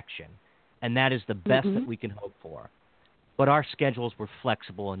got action. And that is the best that we can hope for. But our schedules were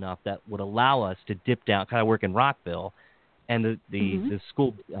flexible enough that would allow us to dip down. Cause I work in Rockville, and the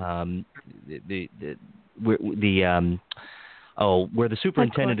school where the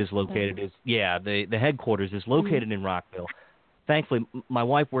superintendent is located is the headquarters is located in Rockville. Thankfully, my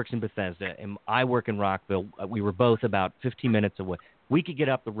wife works in Bethesda, and I work in Rockville. We were both about 15 minutes away. We could get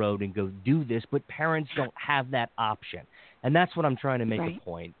up the road and go do this, but parents don't have that option, and that's what I'm trying to make a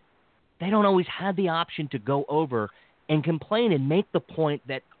point. They don't always have the option to go over and complain and make the point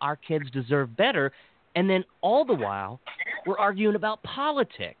that our kids deserve better, and then all the while we're arguing about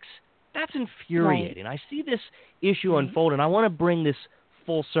politics. That's infuriating. I see this issue unfold, and I want to bring this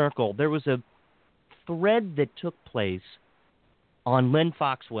full circle. There was a thread that took place on Lynn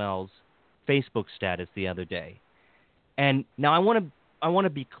Foxwell's Facebook status the other day, and now I want to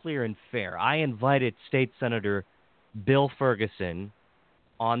be clear and fair. I invited State Senator Bill Ferguson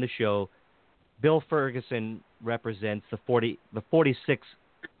on the show. Bill Ferguson represents the 46th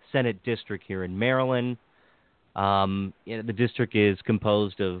Senate District here in Maryland. The district is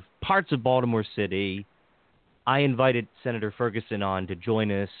composed of parts of Baltimore City. I invited Senator Ferguson on to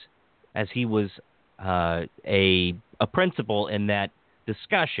join us as he was a principal in that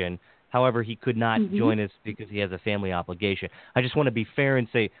discussion. However, he could not join us because he has a family obligation. I just want to be fair and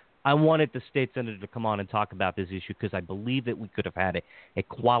say I wanted the state senator to come on and talk about this issue because I believe that we could have had a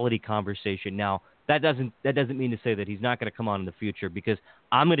quality conversation. Now, that doesn't mean to say that he's not going to come on in the future, because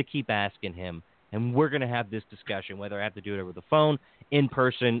I'm going to keep asking him, and we're going to have this discussion, whether I have to do it over the phone, in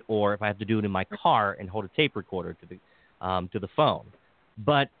person, or if I have to do it in my car and hold a tape recorder to the phone.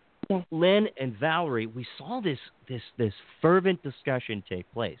 But Lynn and Valerie, we saw this fervent discussion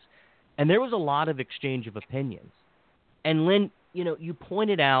take place, and there was a lot of exchange of opinions. And Lynn, you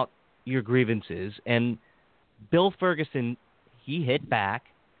pointed out your grievances, and Bill Ferguson, he hit back.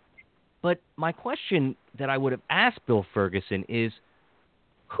 But my question that I would have asked Bill Ferguson is,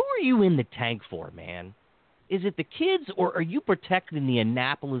 who are you in the tank for, man? Is it the kids, or are you protecting the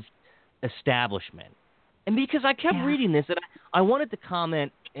Annapolis establishment? And because I kept reading this, and I wanted to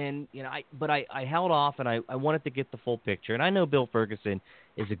comment, and I held off, and I wanted to get the full picture. And I know Bill Ferguson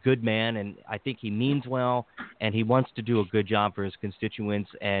is a good man, and I think he means well, and he wants to do a good job for his constituents.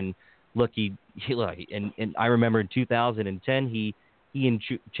 And look, and I remember in 2010 he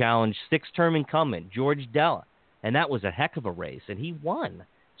challenged six-term incumbent George Della, and that was a heck of a race, and he won.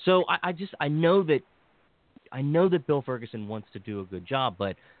 So I know that Bill Ferguson wants to do a good job,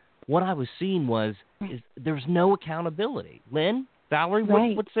 but what I was seeing is there's no accountability. Lynn, Valerie,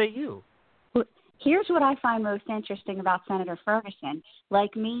 what say you? Well, here's what I find most interesting about Senator Ferguson.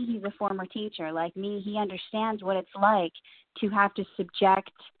 Like me, he's a former teacher. Like me, he understands what it's like to have to subject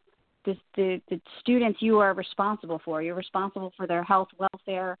the students you are responsible for. You're responsible for their health,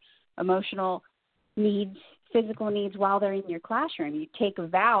 welfare, emotional needs, physical needs while they're in your classroom. You take a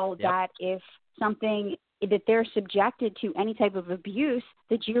vow that if something that they're subjected to any type of abuse,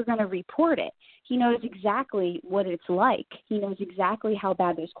 that you're going to report it. He knows exactly what it's like. He knows exactly how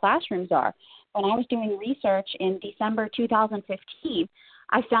bad those classrooms are. When I was doing research in December 2015,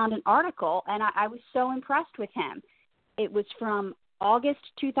 I found an article, and I was so impressed with him. It was from August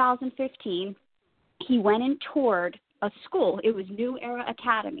 2015. He went and toured a school. It was New Era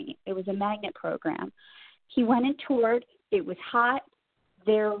Academy. It was a magnet program. He went and toured. It was hot.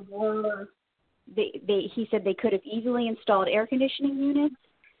 There were he said they could have easily installed air conditioning units.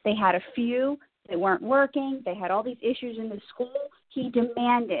 They had a few that weren't working. They had all these issues in the school. He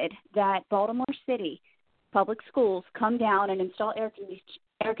demanded that Baltimore City public schools come down and install air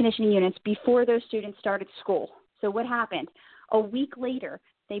conditioning units before those students started school. So what happened? A week later,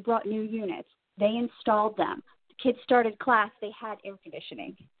 they brought new units. They installed them. The kids started class. They had air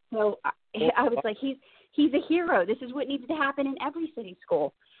conditioning. So I was like, he's a hero. This is what needs to happen in every city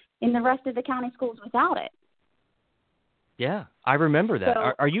school. In the rest of the county schools without it. Yeah, I remember that.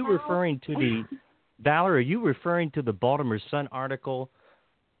 So, are you referring to Valerie, are you referring to the Baltimore Sun article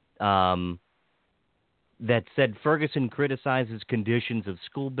that said Ferguson criticizes conditions of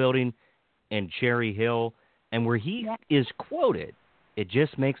school building in Cherry Hill, and where he is quoted It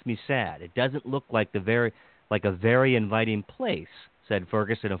just makes me sad. It doesn't look like a very inviting place, said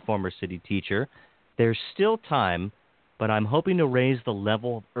Ferguson, a former city teacher. There's still time, but I'm hoping to raise the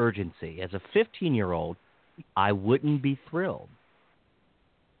level of urgency. As a 15-year-old, I wouldn't be thrilled.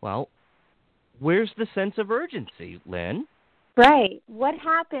 Well, where's the sense of urgency, Lynn? Right. What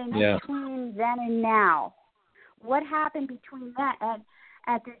happened between then and now? What happened between that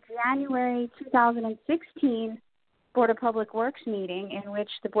at the January 2016 Board of Public Works meeting, in which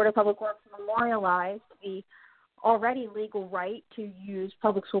the Board of Public Works memorialized the already legal right to use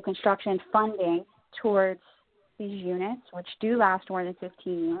public school construction funding towards these units, which do last more than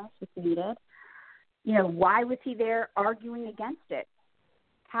 15 years if needed? You know, why was he there arguing against it?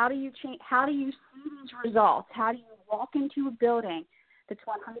 How do you change? How do you see these results? How do you walk into a building that's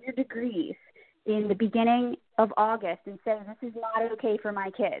 100 degrees in the beginning of August and say, this is not okay for my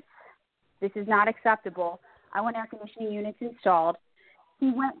kids? This is not acceptable. I want air conditioning units installed.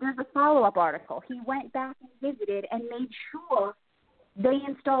 There's a follow-up article. He went back and visited and made sure they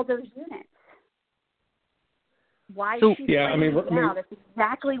installed those units. Why is she now? That's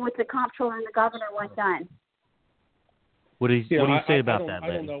exactly what the Comptroller and the Governor want done. What do you say about that,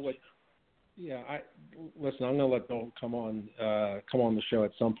 Lynn? I don't know what. Listen, I'm going to let Bill come on the show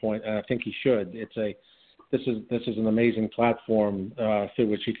at some point, and I think he should. This is an amazing platform through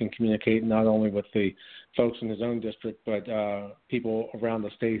which he can communicate not only with the folks in his own district, but people around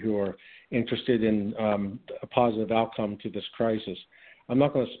the state who are interested in a positive outcome to this crisis. I'm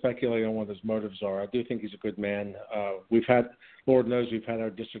not going to speculate on what his motives are. I do think he's a good man. Lord knows we've had our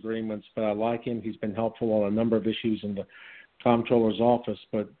disagreements, but I like him. He's been helpful on a number of issues in the Comptroller's office.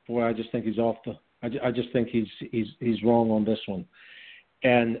 But boy, I just think he's I just think he's wrong on this one.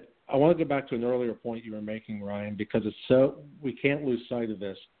 And I want to go back to an earlier point you were making, Ryan, because we can't lose sight of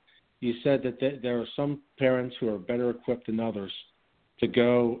this. You said that there are some parents who are better equipped than others to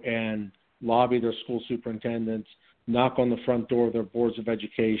go and lobby their school superintendents, knock on the front door of their boards of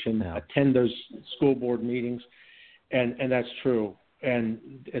education, attend those school board meetings, and that's true. And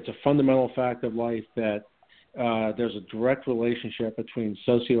it's a fundamental fact of life that there's a direct relationship between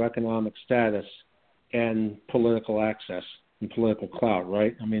socioeconomic status and political access and political clout,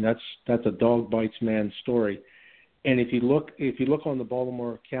 right? I mean, that's a dog bites man story. And if you look on the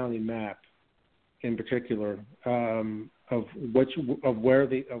Baltimore County map, in particular, of which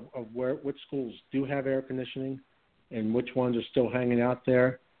schools do have air conditioning and which ones are still hanging out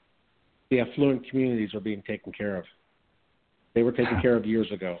there, the affluent communities are being taken care of. They were taken care of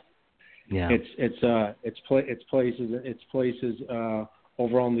years ago. Yeah. It's places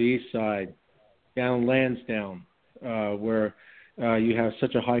over on the east side, down Lansdowne, where you have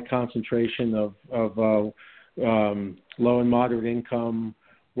such a high concentration of low and moderate income,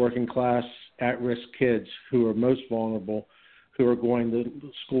 working class, at-risk kids who are most vulnerable, who are going to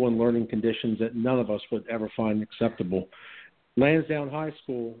school in learning conditions that none of us would ever find acceptable. Lansdowne High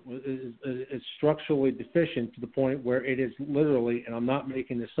School is structurally deficient to the point where it is literally, and I'm not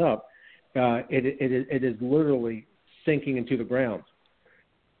making this up, it is literally sinking into the ground.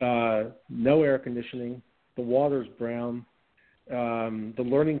 No air conditioning. The water's brown. The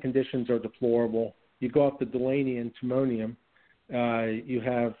learning conditions are deplorable. You go up to Delaney and Timonium, you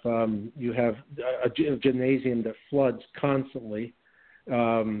have a gymnasium that floods constantly,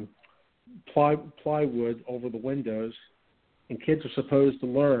 plywood over the windows, and kids are supposed to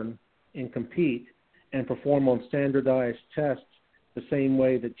learn and compete and perform on standardized tests the same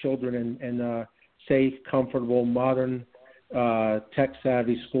way that children in safe, comfortable, modern,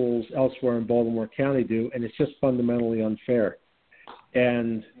 tech-savvy schools elsewhere in Baltimore County do, and it's just fundamentally unfair.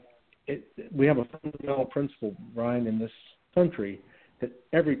 And we have a fundamental principle, Ryan, in this country that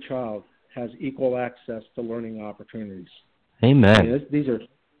every child has equal access to learning opportunities. Amen. I mean,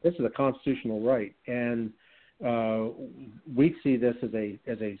 this is a constitutional right, and we see this as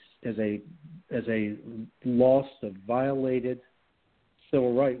a loss of violated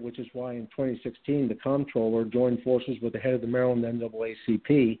civil right, which is why in 2016 the Comptroller joined forces with the head of the Maryland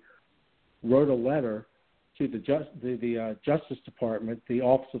NAACP, wrote a letter to the Justice Department, the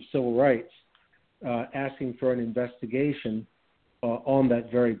Office of Civil Rights, asking for an investigation on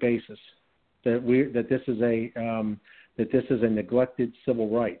that very basis, that this is a neglected civil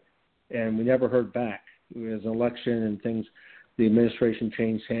right, and we never heard back. There was an election and things. The administration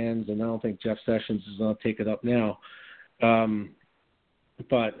changed hands, and I don't think Jeff Sessions is going to take it up now.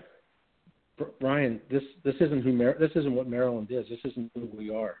 But Ryan, this isn't what Maryland is. This isn't who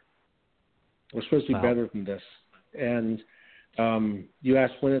we are. We're supposed to be better than this. And you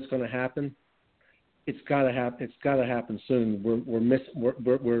asked when it's going to happen. It's got to happen. It's got to happen soon.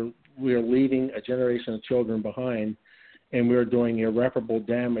 We are leaving a generation of children behind, and we're doing irreparable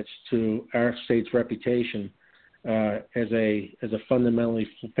damage to our state's reputation as a fundamentally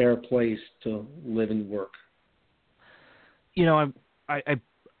fair place to live and work. You know,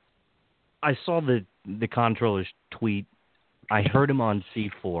 I saw the Comptroller's tweet. I heard him on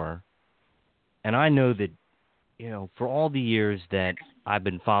C4, and I know that, you know, for all the years that I've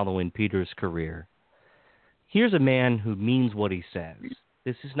been following Peter's career, here's a man who means what he says.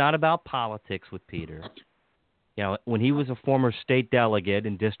 This is not about politics with Peter. You know, when he was a former state delegate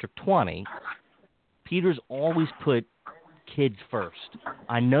in District 20, Peter's always put kids first.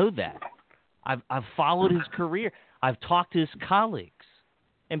 I know that. I've followed his career. I've talked to his colleagues.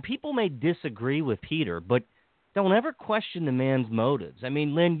 And people may disagree with Peter, but don't ever question the man's motives. I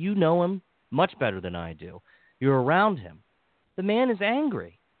mean, Lynn, you know him much better than I do. You're around him. The man is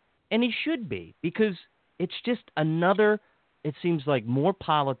angry, and he should be, because it's just another, it seems like, more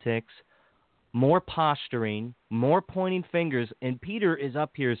politics, more posturing, more pointing fingers, and Peter is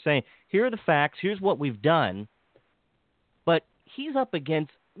up here saying, here are the facts, here's what we've done, but he's up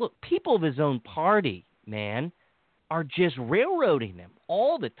against, look, people of his own party, man, are just railroading him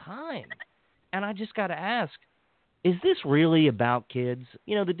all the time. And I just got to ask, is this really about kids?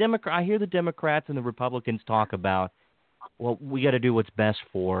 You know, I hear the Democrats and the Republicans talk about, well, we got to do what's best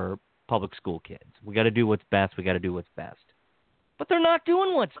for public school kids. We got to do what's best. We got to do what's best. But they're not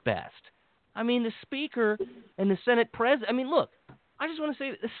doing what's best. I mean, the Speaker and the Senate President, I mean, look, I just want to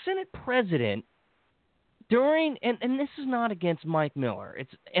say the Senate President during, and this is not against Mike Miller.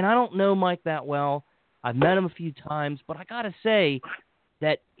 And I don't know Mike that well. I've met him a few times, but I got to say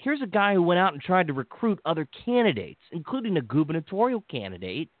that here's a guy who went out and tried to recruit other candidates, including a gubernatorial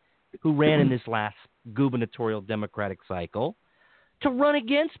candidate who ran in this last gubernatorial Democratic cycle, to run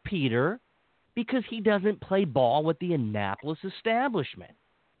against Peter because he doesn't play ball with the Annapolis establishment.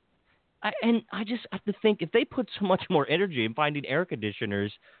 I just have to think, if they put so much more energy in finding air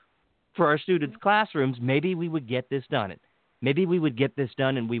conditioners for our students' classrooms, maybe we would get this done. Maybe we would get this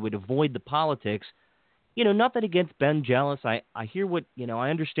done and we would avoid the politics. You know, not that against Ben Jealous. I hear what, you know, I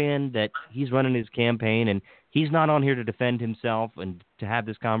understand that he's running his campaign and he's not on here to defend himself and to have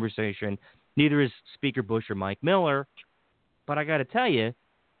this conversation. Neither is Speaker Bush or Mike Miller. But I got to tell you,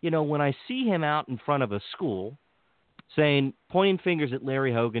 you know, when I see him out in front of a school pointing fingers at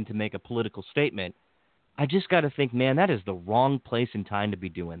Larry Hogan to make a political statement, I just got to think, man, that is the wrong place and time to be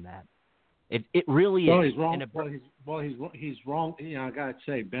doing that. It really well, is. He's wrong. He's wrong. You know, I got to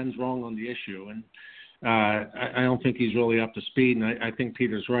say, Ben's wrong on the issue, and I don't think he's really up to speed. And I think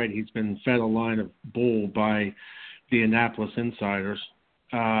Peter's right. He's been fed a line of bull by the Annapolis insiders.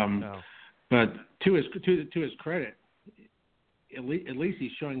 No. But to his credit, at least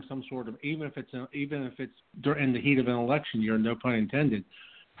he's showing some sort of, even if it's in the heat of an election year, no pun intended,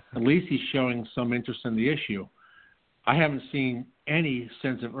 at least he's showing some interest in the issue. I haven't seen any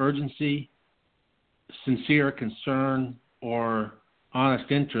sense of urgency, sincere concern, or honest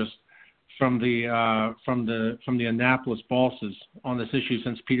interest from the Annapolis bosses on this issue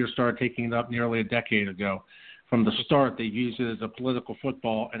since Peter started taking it up nearly a decade ago. From the start, they used it as a political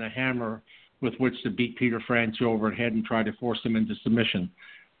football and a hammer with which to beat Peter Franchi over the head and try to force him into submission.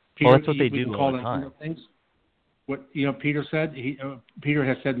 Well, that's what they do all the time. Things. What Peter said. Peter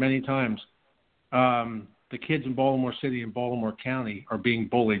has said many times. The kids in Baltimore City and Baltimore County are being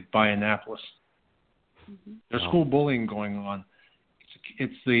bullied by Annapolis. Mm-hmm. There's school bullying going on.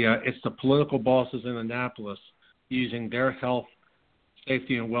 It's the political bosses in Annapolis using their health,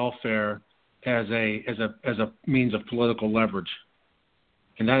 safety, and welfare as a means of political leverage,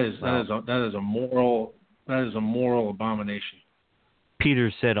 and that is a moral abomination.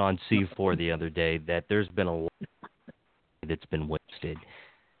 Peter said on C4 the other day that there's been a lot that's been wasted,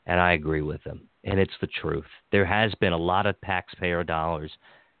 and I agree with him. And it's the truth. There has been a lot of taxpayer dollars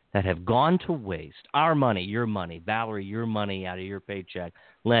that have gone to waste. Our money, your money, Valerie, your money out of your paycheck,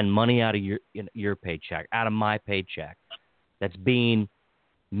 Len, money out of your paycheck, out of my paycheck, that's being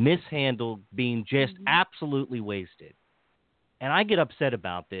mishandled, being just absolutely wasted. And I get upset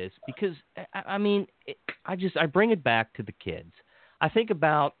about this because, I mean, I bring it back to the kids. I think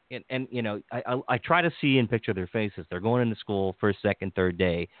about, and you know, I try to see and picture their faces. They're going into school first, second, third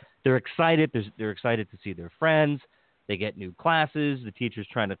day. They're excited. They're excited to see their friends. They get new classes. The teacher's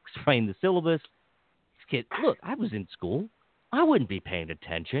trying to explain the syllabus. These kids, look, I was in school. I wouldn't be paying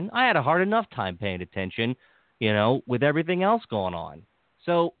attention. I had a hard enough time paying attention, you know, with everything else going on.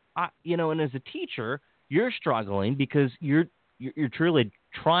 So, and as a teacher, you're struggling because you're truly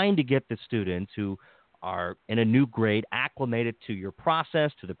trying to get the students who are in a new grade acclimated to your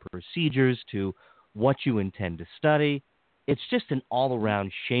process, to the procedures, to what you intend to study. It's just an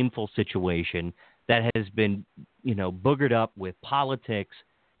all-around shameful situation that has been, boogered up with politics.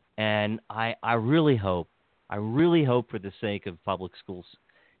 And I really hope for the sake of public schools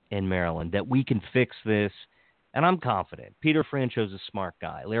in Maryland that we can fix this. And I'm confident. Peter Francho's a smart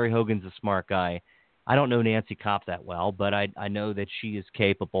guy. Larry Hogan's a smart guy. I don't know Nancy Kopp that well, but I know that she is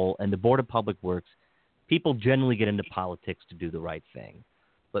capable. And the Board of Public Works, people generally get into politics to do the right thing.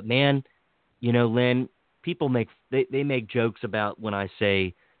 But, man, Lynn, people make jokes about when I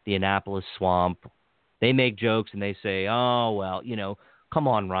say the Annapolis Swamp. They make jokes and they say, oh, well, come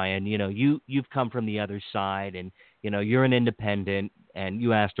on, Ryan, you've come from the other side and, you're an independent. And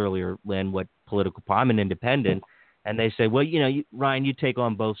you asked earlier, Lynn, what political party? I'm an independent. And they say, well, Ryan, you take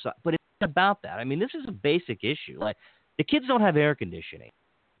on both sides. But it's not about that. I mean, this is a basic issue. Like, the kids don't have air conditioning.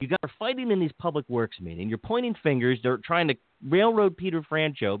 You guys are fighting in these public works meetings. You're pointing fingers. They're trying to railroad Peter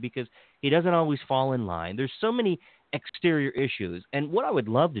Francho because he doesn't always fall in line. There's so many exterior issues. And what I would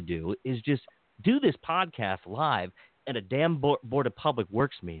love to do is just do this podcast live at a damn Board of Public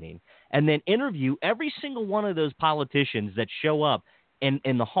Works meeting and then interview every single one of those politicians that show up in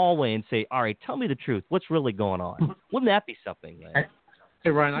the hallway and say, all right, tell me the truth. What's really going on? Wouldn't that be something, man? Hey,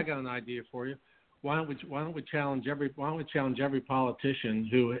 Ryan, I got an idea for you. Why don't we challenge every politician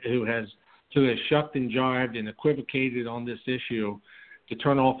who has shucked and jived and equivocated on this issue to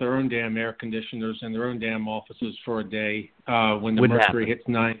turn off their own damn air conditioners in their own damn offices for a day when the mercury hits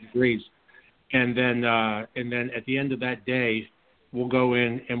 9 degrees, and then at the end of that day, we'll go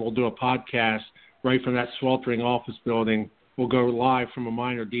in and we'll do a podcast right from that sweltering office building. We'll go live from a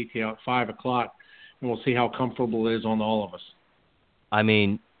minor detail at 5:00, and we'll see how comfortable it is on all of us. I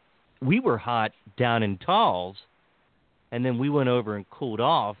mean, we were hot down in Talls, and then we went over and cooled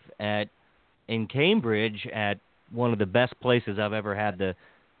off in Cambridge at one of the best places I've ever had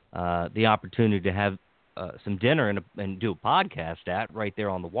the opportunity to have some dinner and do a podcast at, right there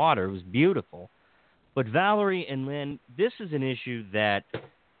on the water. It was beautiful. But Valerie and Lynn, this is an issue that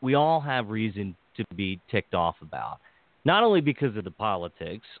we all have reason to be ticked off about. Not only because of the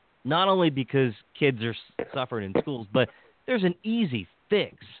politics, not only because kids are suffering in schools, but there's an easy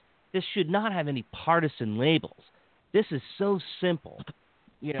fix. This should not have any partisan labels. This is so simple,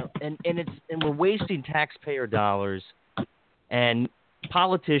 and we're wasting taxpayer dollars, and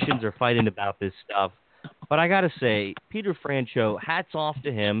politicians are fighting about this stuff. But I got to say, Peter Francho, hats off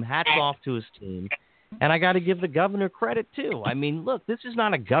to him, hats off to his team, and I got to give the governor credit too. I mean, look, this is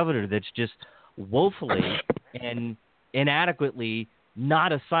not a governor that's just woefully and inadequately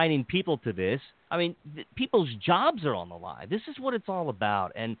not assigning people to this. I mean, people's jobs are on the line. This is what it's all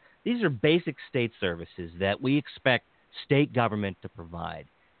about, and these are basic state services that we expect state government to provide.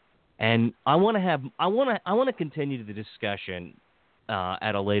 And I want to continue the discussion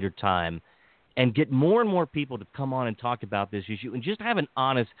at a later time, and get more and more people to come on and talk about this issue, and just have an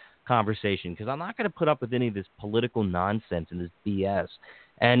honest conversation. Because I'm not going to put up with any of this political nonsense and this BS.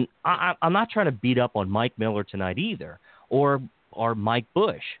 And I'm not trying to beat up on Mike Miller tonight either, or Mike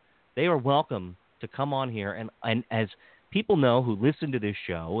Bush. They are welcome to come on here, and as people know who listen to this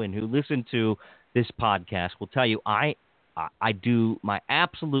show and who listen to this podcast will tell you, I do my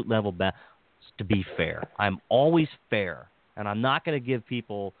absolute level best to be fair. I'm always fair, and I'm not going to give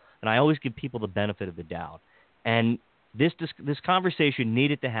people, and I always give people the benefit of the doubt. And this conversation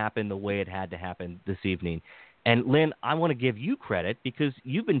needed to happen the way it had to happen this evening. And Lynn, I want to give you credit because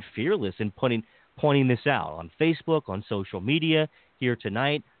you've been fearless in pointing this out on Facebook, on social media, here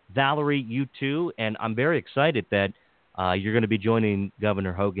tonight. Valerie, you too, and I'm very excited that you're going to be joining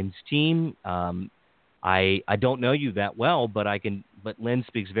Governor Hogan's team. I don't know you that well, but Lynn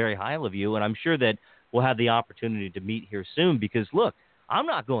speaks very highly of you, and I'm sure that we'll have the opportunity to meet here soon because, look, I'm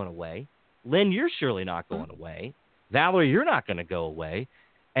not going away. Lynn, you're surely not going away. Valerie, you're not going to go away.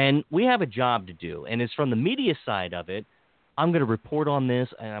 And we have a job to do. And it's from the media side of it, I'm going to report on this,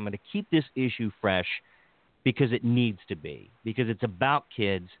 and I'm going to keep this issue fresh because it needs to be, because it's about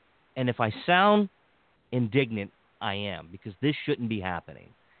kids. And if I sound indignant, I am, because this shouldn't be happening.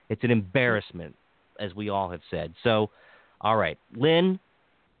 It's an embarrassment, as we all have said. So, all right, Lynn,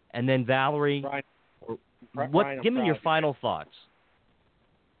 and then Valerie, Ryan, give me your final thoughts.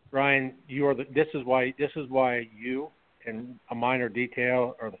 Ryan, this is why you and a minor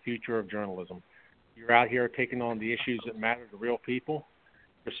detail are the future of journalism. You're out here taking on the issues that matter to real people.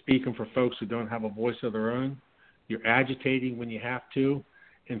 You're speaking for folks who don't have a voice of their own. You're agitating when you have to.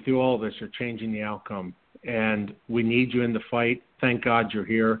 And through all this, you're changing the outcome. And we need you in the fight. Thank God you're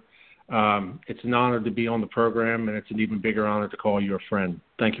here. It's an honor to be on the program, and it's an even bigger honor to call you a friend.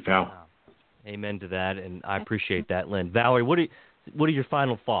 Thank you, pal. Wow. Amen to that, and I appreciate that, Lynn. Valerie, what are your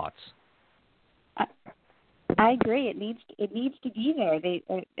final thoughts? I agree. It needs to be there. The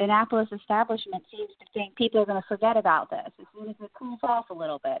Annapolis establishment seems to think people are going to forget about this as soon as it cools off a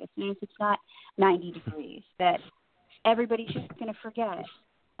little bit, as soon as it's not 90 degrees, that everybody's just going to forget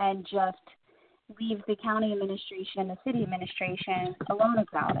and just leave the county administration and the city administration alone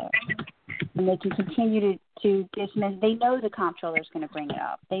about it. And they can continue to dismiss. They know the comptroller is going to bring it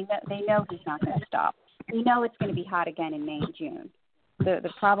up. They know he's not going to stop. We know it's going to be hot again in May and June. The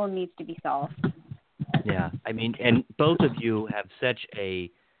problem needs to be solved. Yeah, I mean, and both of you have such an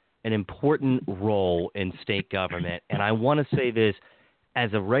important role in state government. And I want to say this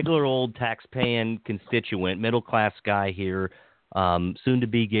as a regular old tax-paying constituent, middle-class guy here,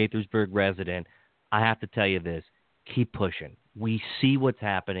 soon-to-be Gaithersburg resident, I have to tell you this. Keep pushing. We see what's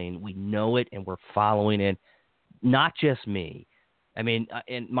happening. We know it, and we're following it. Not just me. I mean,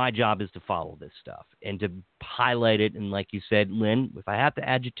 and my job is to follow this stuff and to highlight it. And like you said, Lynn, if I have to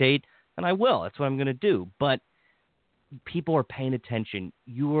agitate, and I will. That's what I'm going to do. But people are paying attention.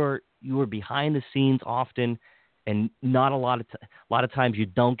 You are behind the scenes often, and not a lot of times you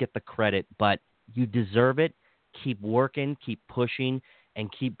don't get the credit, but you deserve it. Keep working, keep pushing, and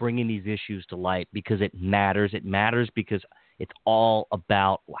keep bringing these issues to light because it matters. It matters because it's all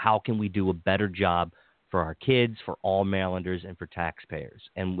about how can we do a better job for our kids, for all Marylanders, and for taxpayers.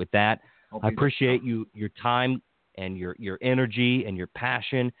 And with that, I appreciate your time and your energy and your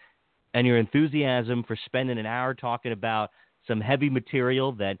passion and your enthusiasm for spending an hour talking about some heavy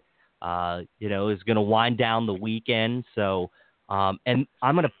material that is going to wind down the weekend. So, and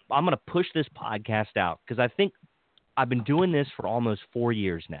I'm gonna push this podcast out because I think I've been doing this for almost 4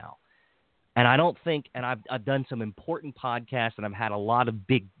 years now, and I don't think, and I've done some important podcasts and I've had a lot of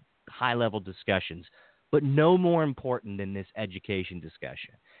big high level discussions, but no more important than this education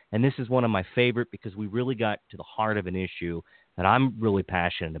discussion. And this is one of my favorite because we really got to the heart of an issue that I'm really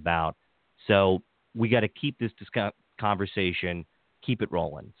passionate about. So we got to keep this conversation, keep it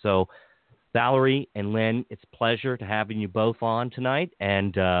rolling. So Valerie and Lynn, it's a pleasure to having you both on tonight,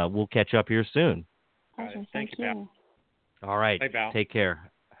 and we'll catch up here soon. Pleasure. Thank you, Val. All right. Bye, Val. Take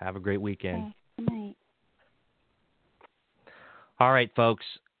care. Have a great weekend. Okay. Good night. All right, folks.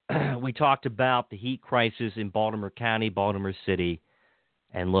 We talked about the heat crisis in Baltimore County, Baltimore City.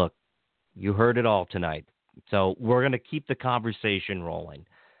 And look, you heard it all tonight. So we're going to keep the conversation rolling.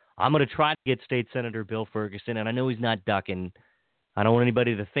 I'm going to try to get State Senator Bill Ferguson, and I know he's not ducking. I don't want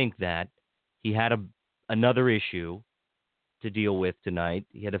anybody to think that. He had another issue to deal with tonight.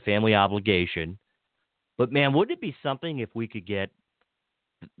 He had a family obligation. But, man, wouldn't it be something if we could get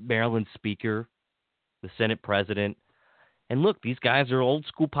Maryland Speaker, the Senate President, and look, these guys are old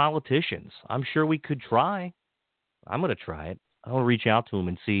school politicians. I'm sure we could try. I'm going to try it. I'll reach out to them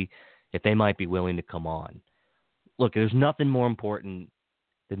and see if they might be willing to come on. Look, there's nothing more important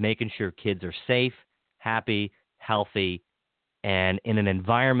than making sure kids are safe, happy, healthy, and in an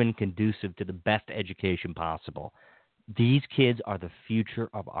environment conducive to the best education possible. These kids are the future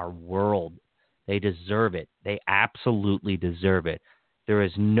of our world. They deserve it. They absolutely deserve it. There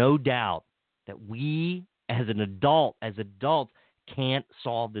is no doubt that we as adults can't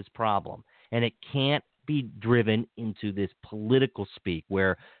solve this problem. And it can't be driven into this political speak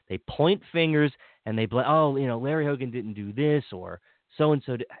where they point fingers and they blame, Larry Hogan didn't do this or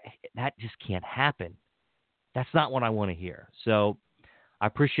so-and-so. That just can't happen. That's not what I want to hear. So I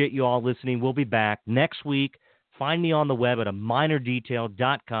appreciate you all listening. We'll be back next week. Find me on the web at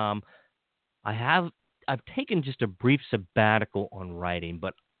aminordetail.com. I've taken just a brief sabbatical on writing,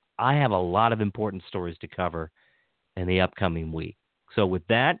 but I have a lot of important stories to cover in the upcoming week. So with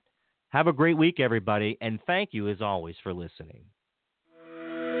that, have a great week, everybody, and thank you, as always, for listening.